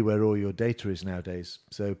is really where all your data is nowadays.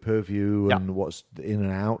 So purview and what's in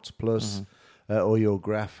and out, plus all your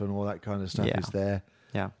graph and all that kind of stuff is there.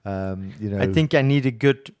 Yeah. I think I need a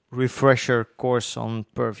good refresher course on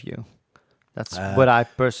purview. That's what I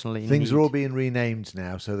personally Things need. are all being renamed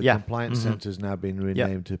now. So the compliance centre's now been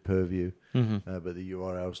renamed to Purview, but the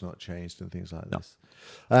URL's not changed and things like this.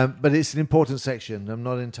 But it's an important section. I'm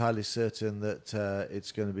not entirely certain that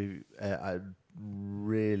it's going to be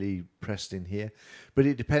really pressed in here, but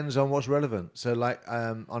it depends on what's relevant. So like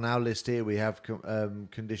on our list here, we have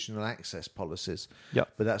conditional access policies,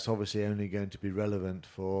 but that's obviously only going to be relevant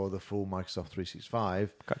for the full Microsoft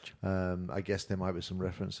 365. Gotcha. I guess there might be some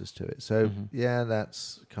references to it. So yeah,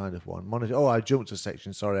 that's kind of one. I jumped a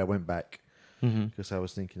section. Sorry, I went back because I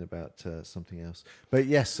was thinking about something else. But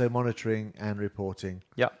yes, so monitoring and reporting.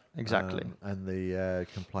 Yeah, exactly. And the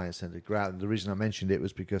compliance center graph. The reason I mentioned it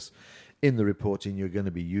was because in the reporting, you're going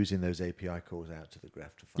to be using those API calls out to the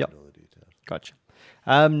graph to find all the details. Gotcha.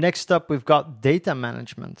 Next up, we've got data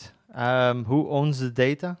management. Who owns the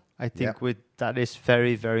data? I think that is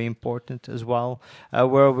very, very important as well.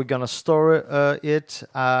 Where are we going to store it?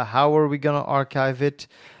 How are we going to archive it?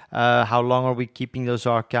 How long are we keeping those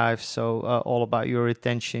archives? So all about your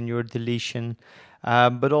retention, your deletion,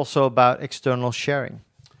 but also about external sharing.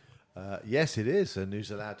 Yes, it is. And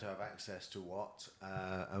who's allowed to have access to what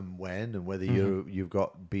and when, and whether you've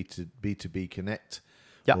got B2B Connect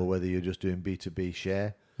or whether you're just doing B2B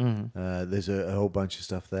share. There's a whole bunch of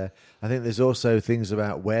stuff there. I think there's also things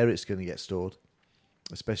about where it's going to get stored,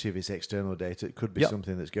 especially if it's external data. It could be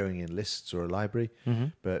something that's going in lists or a library,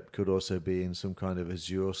 but could also be in some kind of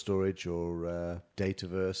Azure storage or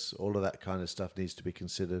Dataverse. All of that kind of stuff needs to be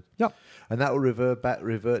considered. And that will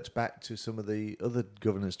revert back to some of the other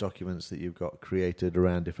governance documents that you've got created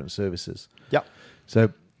around different services.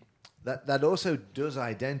 So that also does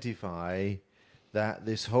identify that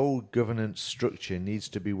this whole governance structure needs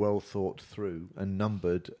to be well thought through and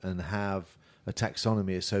numbered and have a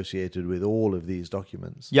taxonomy associated with all of these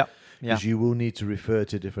documents. Because you will need to refer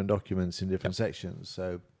to different documents in different sections.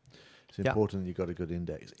 So it's important that you've got a good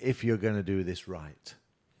index if you're going to do this right.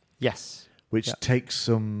 Yes. Which takes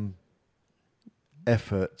some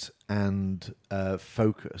effort and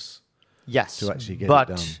focus to actually get it done.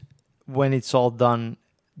 But when it's all done,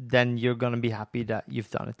 then you're going to be happy that you've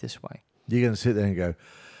done it this way. You're going to sit there and go,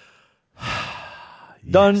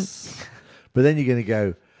 done. But then you're going to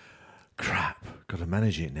go, crap, got to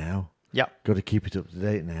manage it now. Got to keep it up to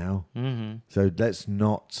date now. So let's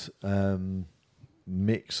not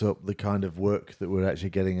mix up the kind of work that we're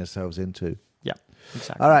actually getting ourselves into.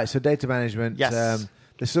 Exactly. All right, so data management. Yes.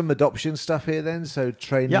 There's some adoption stuff here then. So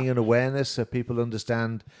training and awareness so people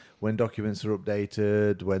understand when documents are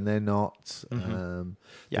updated, when they're not.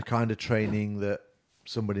 The kind of training that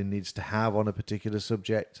somebody needs to have on a particular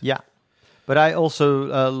subject. But I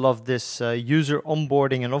also love this user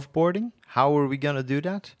onboarding and offboarding. How are we going to do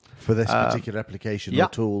that? For this particular application or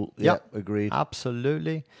tool. Agreed.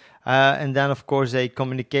 Absolutely. And then, of course, a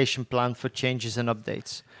communication plan for changes and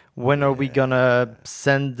updates. When are we going to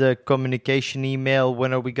send the communication email?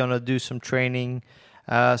 When are we going to do some training?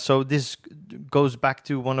 So this goes back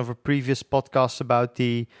to one of our previous podcasts about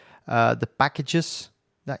the packages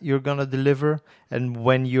that you're going to deliver and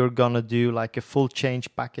when you're going to do like a full change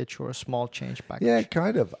package or a small change package. Yeah,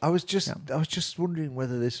 kind of. I was just wondering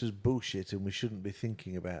whether this was bullshit and we shouldn't be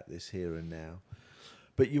thinking about this here and now.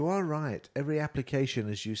 But you are right. Every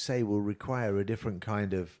application, as you say, will require a different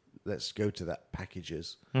kind of, let's go to that,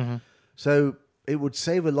 packages. So it would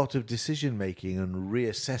save a lot of decision making and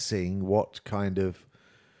reassessing what kind of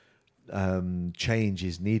change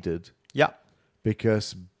is needed.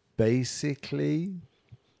 Because basically,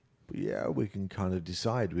 we can kind of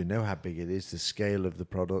decide. We know how big it is, the scale of the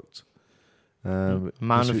product,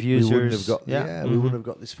 Amount of we wouldn't users. have got, we wouldn't have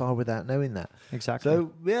got this far without knowing that. Exactly.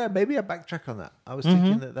 So, maybe I backtrack on that. I was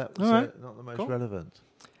thinking that was not the most relevant.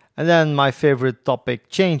 And then my favorite topic,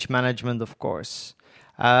 change management, of course.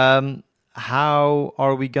 How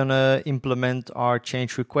are we going to implement our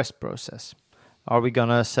change request process? Are we going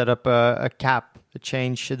to set up a CAP, a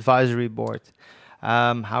change advisory board?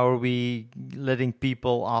 How are we letting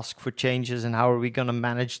people ask for changes, and how are we going to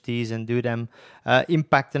manage these and do them?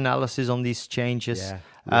 Impact analysis on these changes,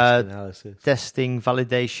 analysis. testing,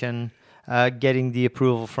 validation, getting the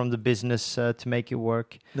approval from the business to make it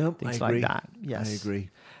work. Things like that. Yes, I agree.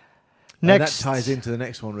 Next, and that ties into the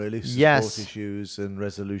next one, really. Support issues and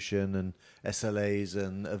resolution and SLAs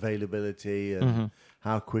and availability and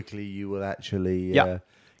how quickly you will actually get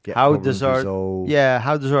problems resolved.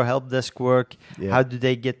 How does our help desk work? How do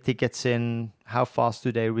they get tickets in? How fast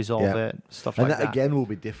do they resolve it? Stuff like that. And that again will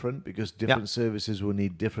be different because different services will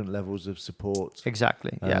need different levels of support.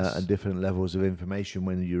 Exactly. Yes. And different levels of information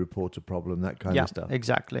when you report a problem, that kind of stuff.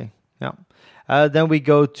 Exactly. Yeah. Then we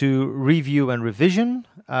go to review and revision.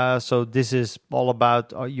 So this is all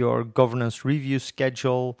about your governance review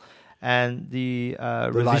schedule and the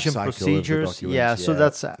revision procedures. So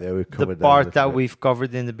that's the part that we've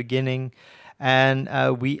covered in the beginning. And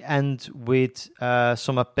we end with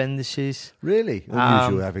some appendices. Really?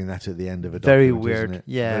 Unusual having that at the end of a document. Very weird. Isn't it?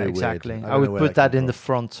 Yeah, very exactly. Weird. I would put that in the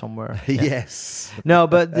front somewhere. Yes. No,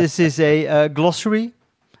 but this is a glossary.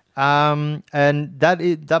 And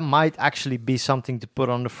that might actually be something to put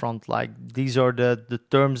on the front. Like, these are the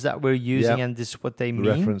terms that we're using, and this is what they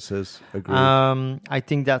mean. References, agreed. I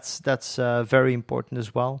think that's very important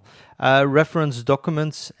as well. Reference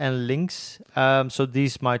documents and links. So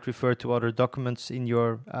these might refer to other documents in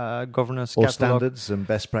your governance or catalog. standards and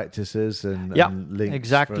best practices and links.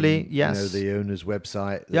 Exactly. From, the owner's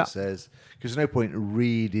website that says, because there's no point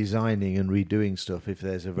redesigning and redoing stuff if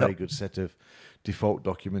there's a very good set of default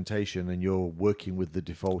documentation and you're working with the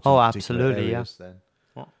default in particular areas, then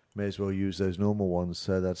may as well use those normal ones,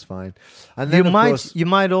 so that's fine. And then you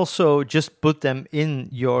might also just put them in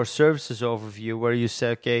your services overview where you say,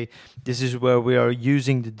 okay, this is where we are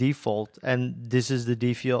using the default, and this is the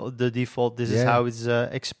default. This is how it's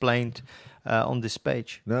explained on this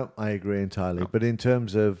page. No, I agree entirely. But in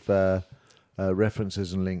terms of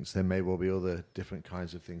references and links, there may well be other different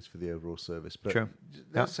kinds of things for the overall service. But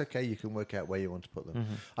that's okay. You can work out where you want to put them.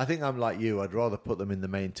 I think I'm like you. I'd rather put them in the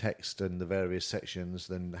main text and the various sections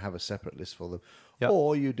than have a separate list for them.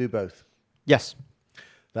 Or you do both. Yes.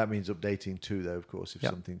 That means updating too, though, of course, if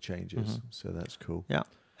something changes. So that's cool. Yeah.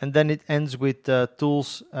 And then it ends with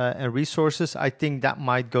tools and resources. I think that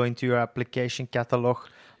might go into your application catalog.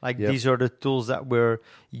 Like these are the tools that we're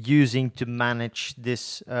using to manage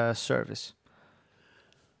this service.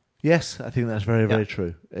 Yes, I think that's very, very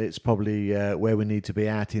true. It's probably where we need to be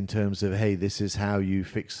at in terms of, hey, this is how you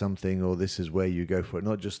fix something, or this is where you go for it.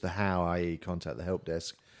 Not just the how, i.e. contact the help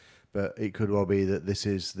desk, but it could well be that this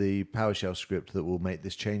is the PowerShell script that will make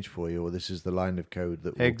this change for you, or this is the line of code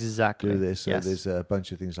that will do this. So there's a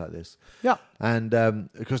bunch of things like this. Yeah. And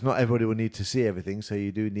because not everybody will need to see everything, so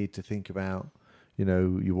you do need to think about,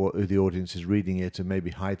 the audience is reading it, and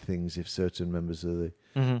maybe hide things if certain members of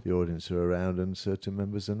the audience are around and certain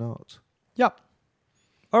members are not. Yep.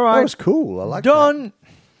 All right. That was cool. I like that. Done.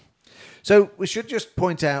 So we should just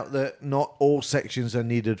point out that not all sections are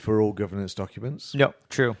needed for all governance documents. No,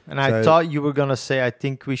 true. And I thought you were going to say, I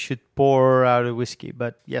think we should pour out a whiskey.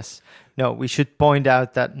 But yes, no, we should point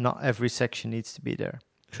out that not every section needs to be there.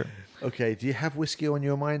 True. Okay. Do you have whiskey on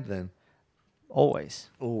your mind then? Always.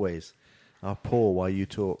 I'll pour while you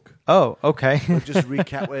talk. Oh, okay. We'll just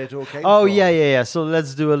recap where it all came from. Oh, yeah. So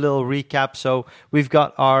let's do a little recap. So we've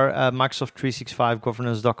got our Microsoft 365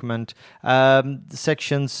 governance document. The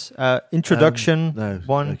sections, introduction.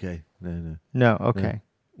 One. Okay. No. No, okay. No.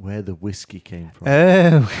 Where the whiskey came from.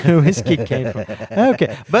 Oh, whiskey came from.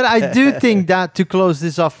 Okay. But I do think that to close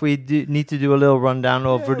this off, we need to do a little rundown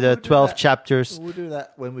over the 12 chapters. We'll do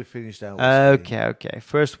that when we finished our whiskey. Okay.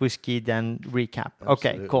 First whiskey, then recap. Absolutely.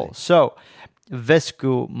 Okay, cool. So,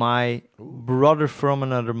 Vesku, my brother from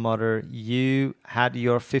another mother, you had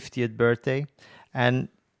your 50th birthday. And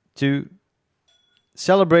to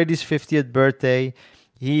celebrate his 50th birthday,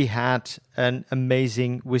 he had an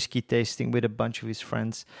amazing whiskey tasting with a bunch of his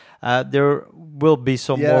friends. There will be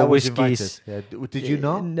some more whiskeys. Yeah. Did you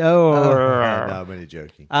not? No. No, I'm only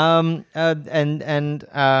joking.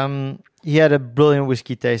 He had a brilliant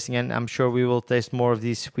whiskey tasting, and I'm sure we will taste more of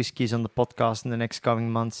these whiskeys on the podcast in the next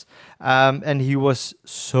coming months. And he was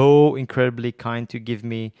so incredibly kind to give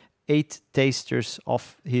me 8 tasters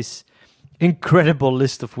of his incredible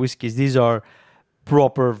list of whiskeys. These are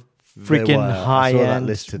proper freaking I saw that high-end,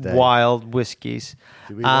 list today. wild whiskies.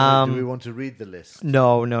 Do we want to read the list?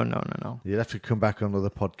 No. You'll have to come back on other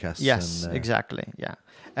podcasts. Yes, and, exactly. Yeah.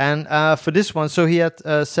 And for this one, so he had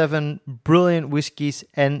 7 brilliant whiskeys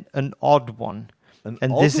and an odd one.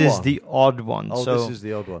 This is the odd one. Oh, so this is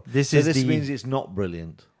the odd one. This means it's not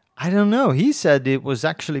brilliant. I don't know. He said it was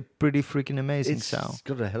actually pretty freaking amazing. It's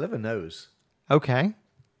got a hell of a nose. Okay.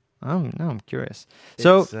 Now I'm curious.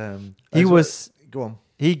 So Go on.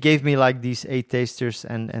 He gave me like these 8 tasters,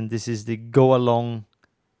 and this is the Goalong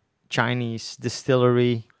Chinese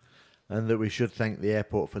distillery. And that we should thank the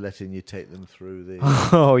airport for letting you take them through the...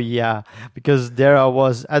 Oh, yeah. Because there I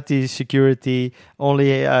was at the security,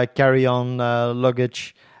 only carry-on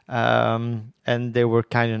luggage. And they were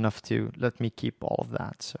kind enough to let me keep all of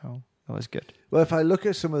that. So that was good. Well, if I look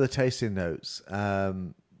at some of the tasting notes,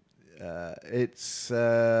 it's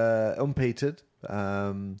unpeated.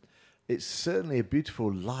 It's certainly a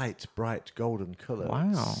beautiful, light, bright, golden colour.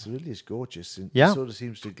 Wow. It really is gorgeous. It Yeah. sort of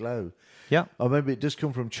seems to glow. Yeah. Or maybe it does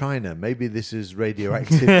come from China. Maybe this is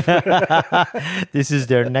radioactive. This is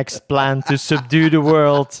their next plan to subdue the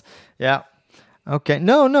world. Yeah. Okay.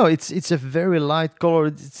 No. It's a very light color.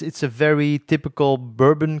 It's a very typical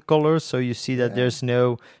bourbon color. So you see that there's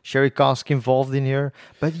no sherry cask involved in here.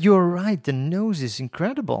 But you're right. The nose is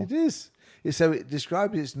incredible. It is. So it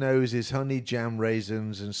describes its nose as honey, jam,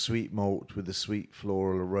 raisins, and sweet malt with a sweet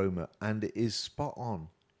floral aroma, and it is spot on.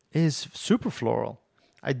 It is super floral.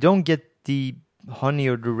 I don't get the honey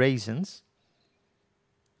or the raisins.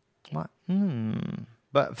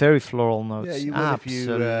 But very floral notes. Yeah, you will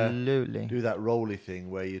absolutely. if you do that rolly thing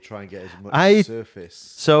where you try and get as much surface.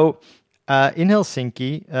 So in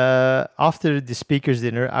Helsinki, after the speakers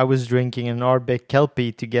dinner, I was drinking an Ardbeg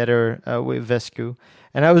Kelpie together with Vesku.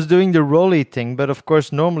 And I was doing the rolly thing, but of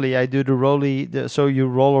course, normally I do the rolly. So you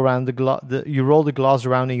roll around you roll the glass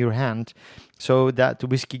around in your hand, so that the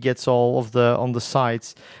whiskey gets all of on the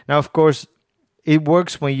sides. Now, of course, it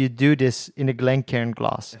works when you do this in a Glencairn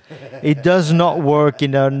glass. It does not work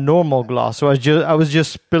in a normal glass. So I was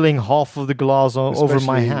just spilling half of the glass over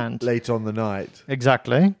my hand late on the night.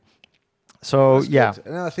 Exactly. So That's good.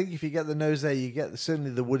 And I think if you get the nose there, you get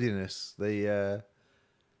certainly the woodiness.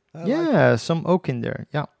 Some oak in there.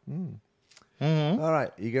 Yeah. Mm-hmm. All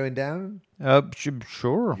right, you going down?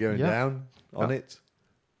 Sure. You're going down on it.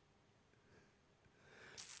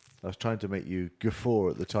 I was trying to make you guffaw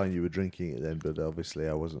at the time you were drinking it then, but obviously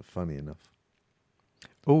I wasn't funny enough.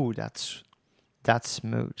 Oh, that's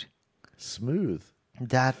smooth. Smooth.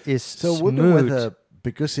 That is so. I wonder whether,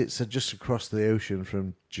 because it's just across the ocean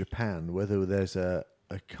from Japan, whether there's a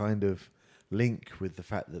kind of link with the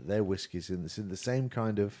fact that their whiskey's in the same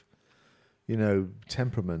kind of,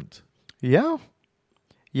 temperament. Yeah.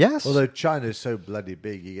 Yes. Although China's so bloody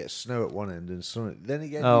big, you get snow at one end and sun. Then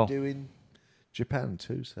again, you do in Japan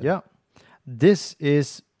too. So. Yeah. This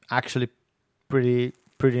is actually pretty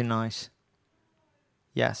nice.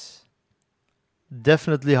 Yes.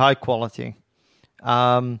 Definitely high quality.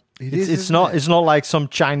 It's not like some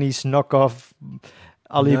Chinese knockoff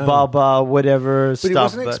Alibaba whatever stuff. But it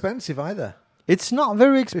wasn't expensive either. It's not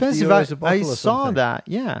very expensive. I saw that.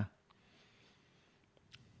 Yeah.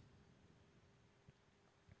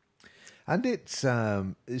 And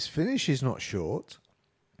its finish is not short.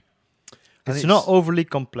 And it's not overly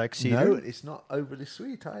complex either. No, it's not overly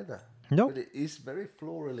sweet either. No. But it is very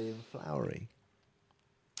florally and flowery.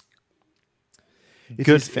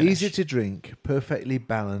 Good finish. Easy to drink, perfectly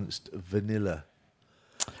balanced vanilla.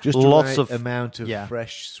 Just lots the right amount of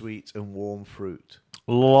fresh, sweet, and warm fruit.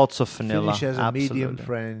 Lots of vanilla. Finish has a medium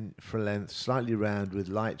for length, slightly round with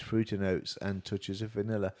light fruity notes and touches of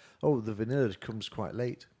vanilla. Oh, the vanilla comes quite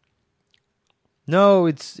late. No,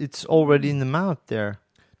 it's already in the mouth there.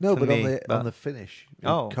 No, but on the finish,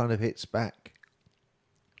 it kind of hits back.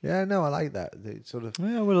 Yeah, no, I like that. It's sort of a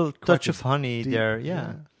little touch of honey deep, there.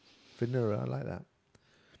 Yeah, vanilla. I like that.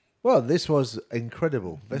 Well, this was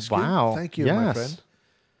incredible. Wow, thank you, my friend.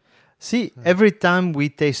 See, every time we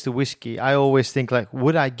taste a whiskey, I always think like,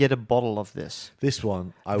 would I get a bottle of this? This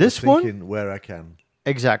one, I was thinking where I can.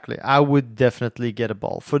 Exactly, I would definitely get a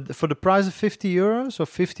bottle for the price of €50 or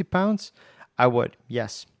 £50. I would,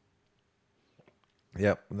 yes.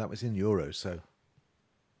 Yep, and that was in euros. So,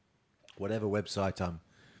 whatever website I'm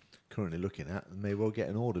currently looking at, I may well get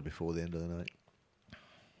an order before the end of the night.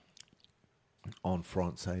 En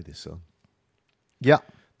français, this one. Yeah,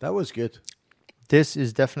 that was good. This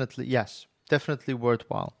is definitely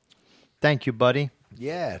worthwhile. Thank you, buddy.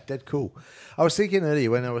 Yeah, dead cool. I was thinking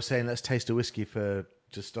earlier when I was saying let's taste a whiskey to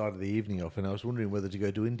start the evening off, and I was wondering whether to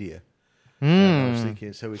go to India. I was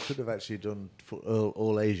thinking, so we could have actually done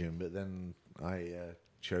all Asian, but then I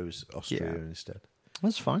chose Austria instead.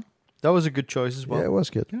 That's fine. That was a good choice as well. Yeah, it was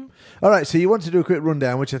good. Yeah. All right, so you want to do a quick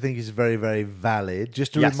rundown, which I think is very, very valid.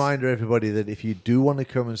 Just a reminder, everybody, that if you do want to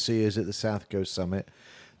come and see us at the South Coast Summit,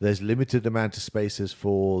 there's limited amount of spaces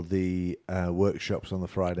for the workshops on the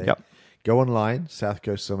Friday. Yep. Go online, South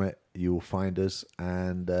Coast Summit, you will find us,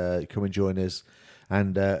 and come and join us.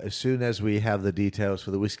 And as soon as we have the details for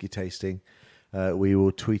the whiskey tasting, we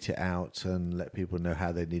will tweet it out and let people know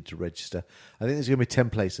how they need to register. I think there's going to be 10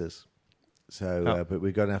 places. So, but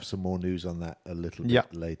we're going to have some more news on that a little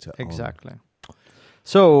bit later exactly.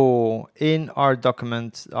 So, in our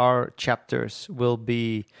document, our chapters will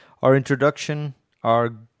be our introduction,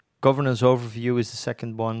 our governance overview is the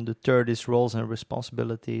second one. The third is roles and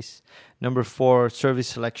responsibilities. Number 4, service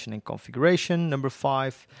selection and configuration. Number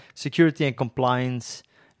 5, security and compliance.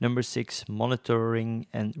 Number 6, monitoring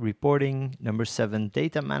and reporting. Number 7,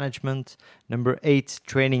 data management. Number 8,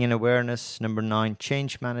 training and awareness. Number 9,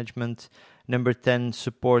 change management. Number 10,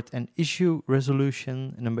 support and issue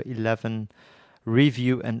resolution. Number 11,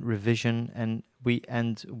 review and revision. And we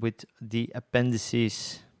end with the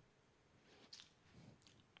appendices.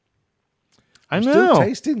 I'm still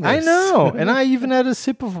tasting this. I know. And I even had a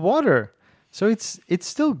sip of water. So it's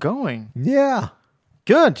still going. Yeah.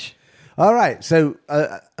 Good. All right. So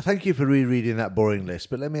thank you for rereading that boring list.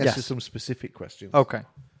 But let me ask you some specific questions. Okay.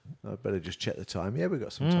 I better just check the time. Yeah, we've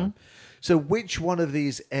got some time. So which one of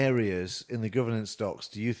these areas in the governance docs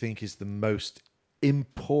do you think is the most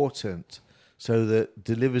important, so that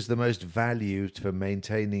delivers the most value for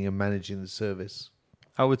maintaining and managing the service?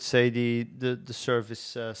 I would say the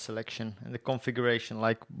service selection and the configuration,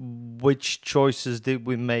 like which choices did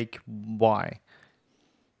we make, why?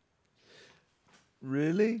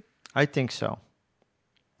 Really? I think so.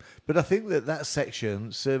 But I think that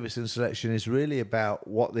section, service and selection, is really about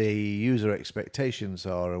what the user expectations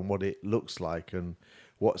are and what it looks like and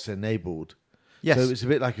what's enabled. Yes. So it's a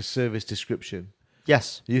bit like a service description.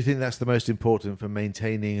 Yes. Do you think that's the most important for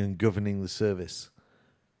maintaining and governing the service?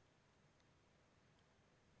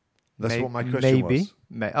 That's what my question was.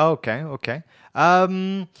 Okay.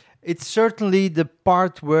 It's certainly the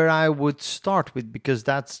part where I would start with, because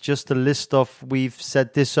that's just a list of, we've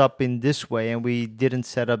set this up in this way and we didn't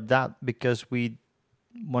set up that because we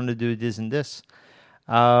want to do this and this.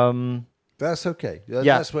 That's okay.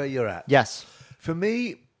 That's where you're at. Yes. For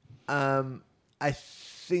me, I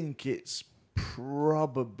think it's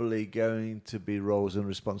probably going to be roles and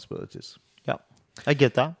responsibilities. Yeah, I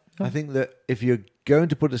get that. I think that if you're going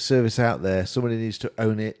to put a service out there, somebody needs to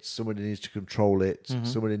own it, somebody needs to control it,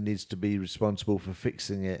 somebody needs to be responsible for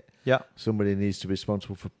fixing it, somebody needs to be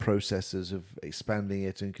responsible for processes of expanding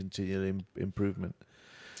it and continual improvement.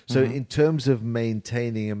 So in terms of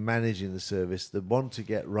maintaining and managing the service, the one to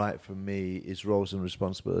get right for me is roles and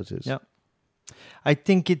responsibilities. Yeah. I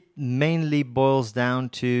think it mainly boils down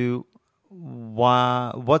to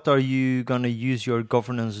what are you going to use your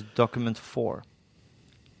governance document for?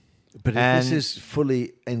 But if this is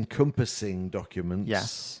fully encompassing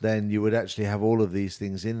documents, then you would actually have all of these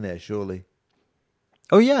things in there, surely.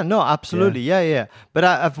 Oh, yeah, no, absolutely. Yeah. But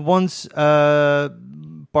I've once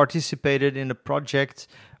participated in a project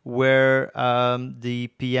where the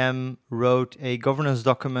PM wrote a governance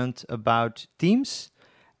document about teams,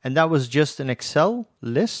 and that was just an Excel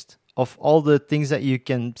list of all the things that you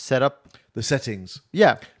can set up. The settings.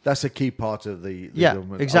 Yeah. That's a key part of the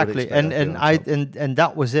government. Exactly. And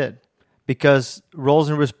that was it. Because roles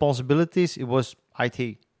and responsibilities, it was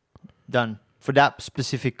IT done for that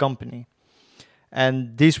specific company.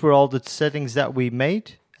 And these were all the settings that we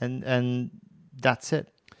made, and that's it.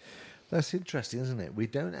 That's interesting, isn't it? We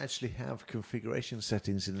don't actually have configuration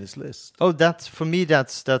settings in this list. Oh, that's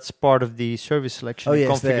part of the service selection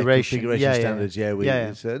configuration. Configuration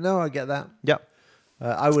standards. So, no, I get that. Yeah.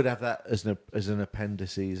 I would have that as an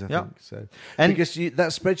appendices, I think. So, and because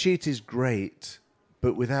that spreadsheet is great,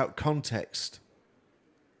 but without context,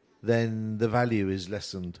 then the value is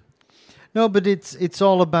lessened. No, but it's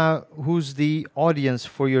all about who's the audience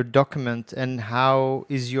for your document and how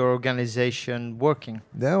is your organization working.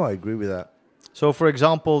 No, I agree with that. So, for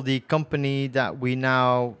example, the customer that we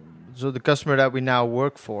now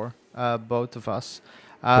work for, both of us,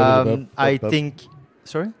 I think...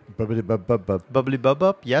 Sorry? Bubbly bub bub bub. Bubbly bub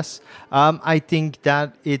bub, yes. I think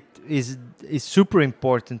that it is super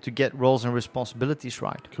important to get roles and responsibilities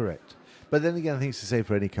right. Correct. But then again, I think it's the same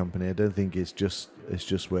for any company. I don't think it's just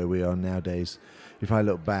where we are nowadays. If I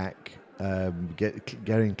look back,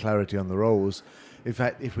 getting clarity on the roles. In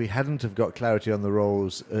fact, if we hadn't have got clarity on the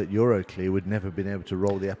roles at Euroclear, we'd never been able to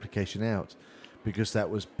roll the application out, because that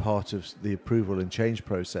was part of the approval and change It's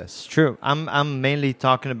process. true. I'm mainly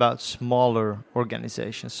talking about smaller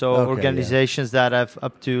organizations. So Okay, organizations that have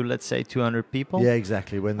up to, let's say, 200 people. Yeah,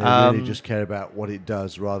 exactly. When they really Um, just care about what it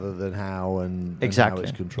does rather than how and Exactly. how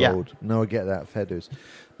it's controlled. No, I get that, fair dues.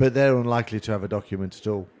 But they're unlikely to have a document at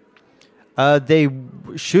all. They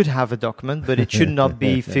should have a document, but it should not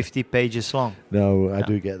be 50 pages long. No, I Yeah.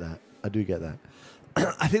 do get that. I do get that.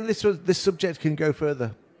 I think this subject can go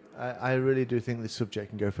further. I really do think this subject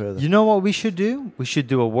can go further. You know what we should do? We should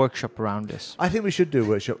do a workshop around this. I think we should do a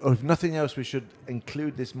workshop. Or if nothing else, we should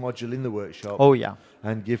include this module in the workshop Oh, yeah.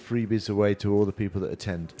 and give freebies away to all the people that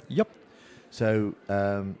attend. Yep. So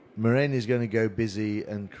Moraine is going to go busy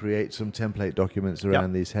and create some template documents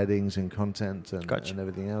around these headings and content and, Gotcha. and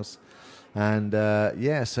everything else. And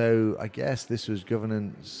so I guess this was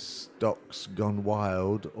governance docs gone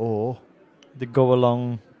wild or The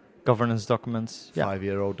Goalong Governance documents. Yeah.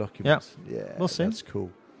 5-year-old documents. Yeah, We'll see. That's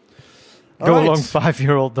cool. Goalong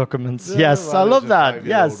 5-year-old documents. Yeah, Yes, right, I love it's a that.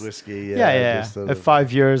 5-year-old Yes. whiskey, Yeah. just sort A of-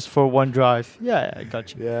 5 years for one drive. Yeah, I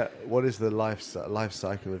got you. Yeah, what is the life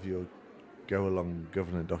cycle of your Goalong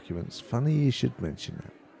governance documents? Funny you should mention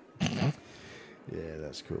that. Yeah,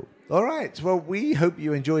 that's cool. All right. Well, we hope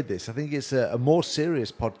you enjoyed this. I think it's a more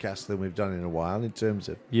serious podcast than we've done in a while in terms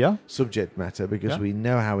of Yeah. subject matter because Yeah. we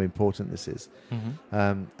know how important this is.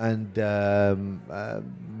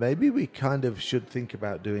 Maybe we kind of should think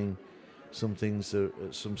about doing some things at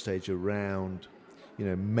some stage around,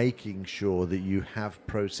 making sure that you have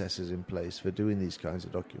processes in place for doing these kinds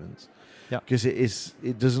of documents. Yeah. Because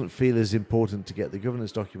it doesn't feel as important to get the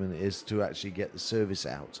governance document as to actually get the service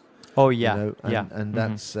out. Oh, yeah. And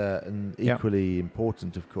that's equally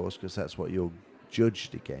important, of course, because that's what you're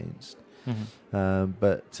judged against.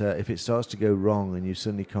 But if it starts to go wrong and you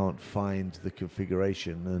suddenly can't find the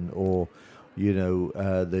configuration or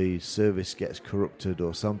the service gets corrupted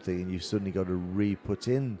or something and you've suddenly got to re-put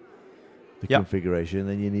in the configuration,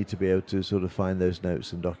 then you need to be able to sort of find those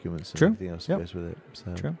notes and documents and True. everything else that Yep. goes with it.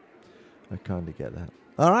 So True. I kind of get that.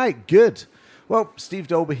 All right, good. Well, Steve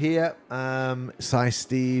Dolby here,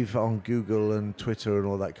 Steve on Google and Twitter and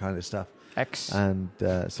all that kind of stuff. X. And,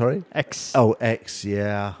 sorry? X. Oh, X,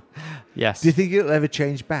 yeah. Yes. Do you think it'll ever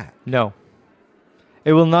change back? No.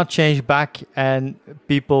 It will not change back, and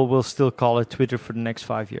people will still call it Twitter for the next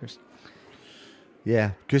 5 years.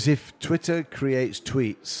 Yeah, because if Twitter creates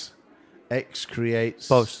tweets, X creates...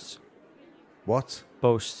 Posts. What?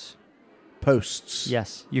 Posts. Posts.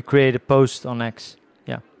 Yes. You create a post on X.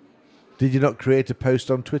 Yeah. Did you not create a post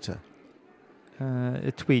on Twitter?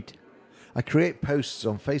 A tweet. I create posts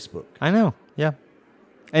on Facebook. I know. Yeah.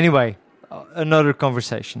 Anyway, another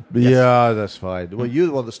conversation. Yeah, that's fine. Well, you're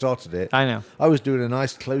the one that started it. I know. I was doing a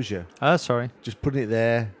nice closure. Sorry. Just putting it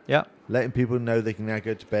there. Yeah. Letting people know they can now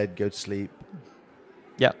go to bed, go to sleep.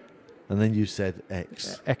 Yeah. And then you said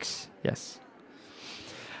X. X. Yes.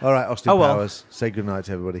 All right, Austin Oh, well. Powers. Say goodnight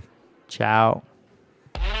to everybody. Ciao.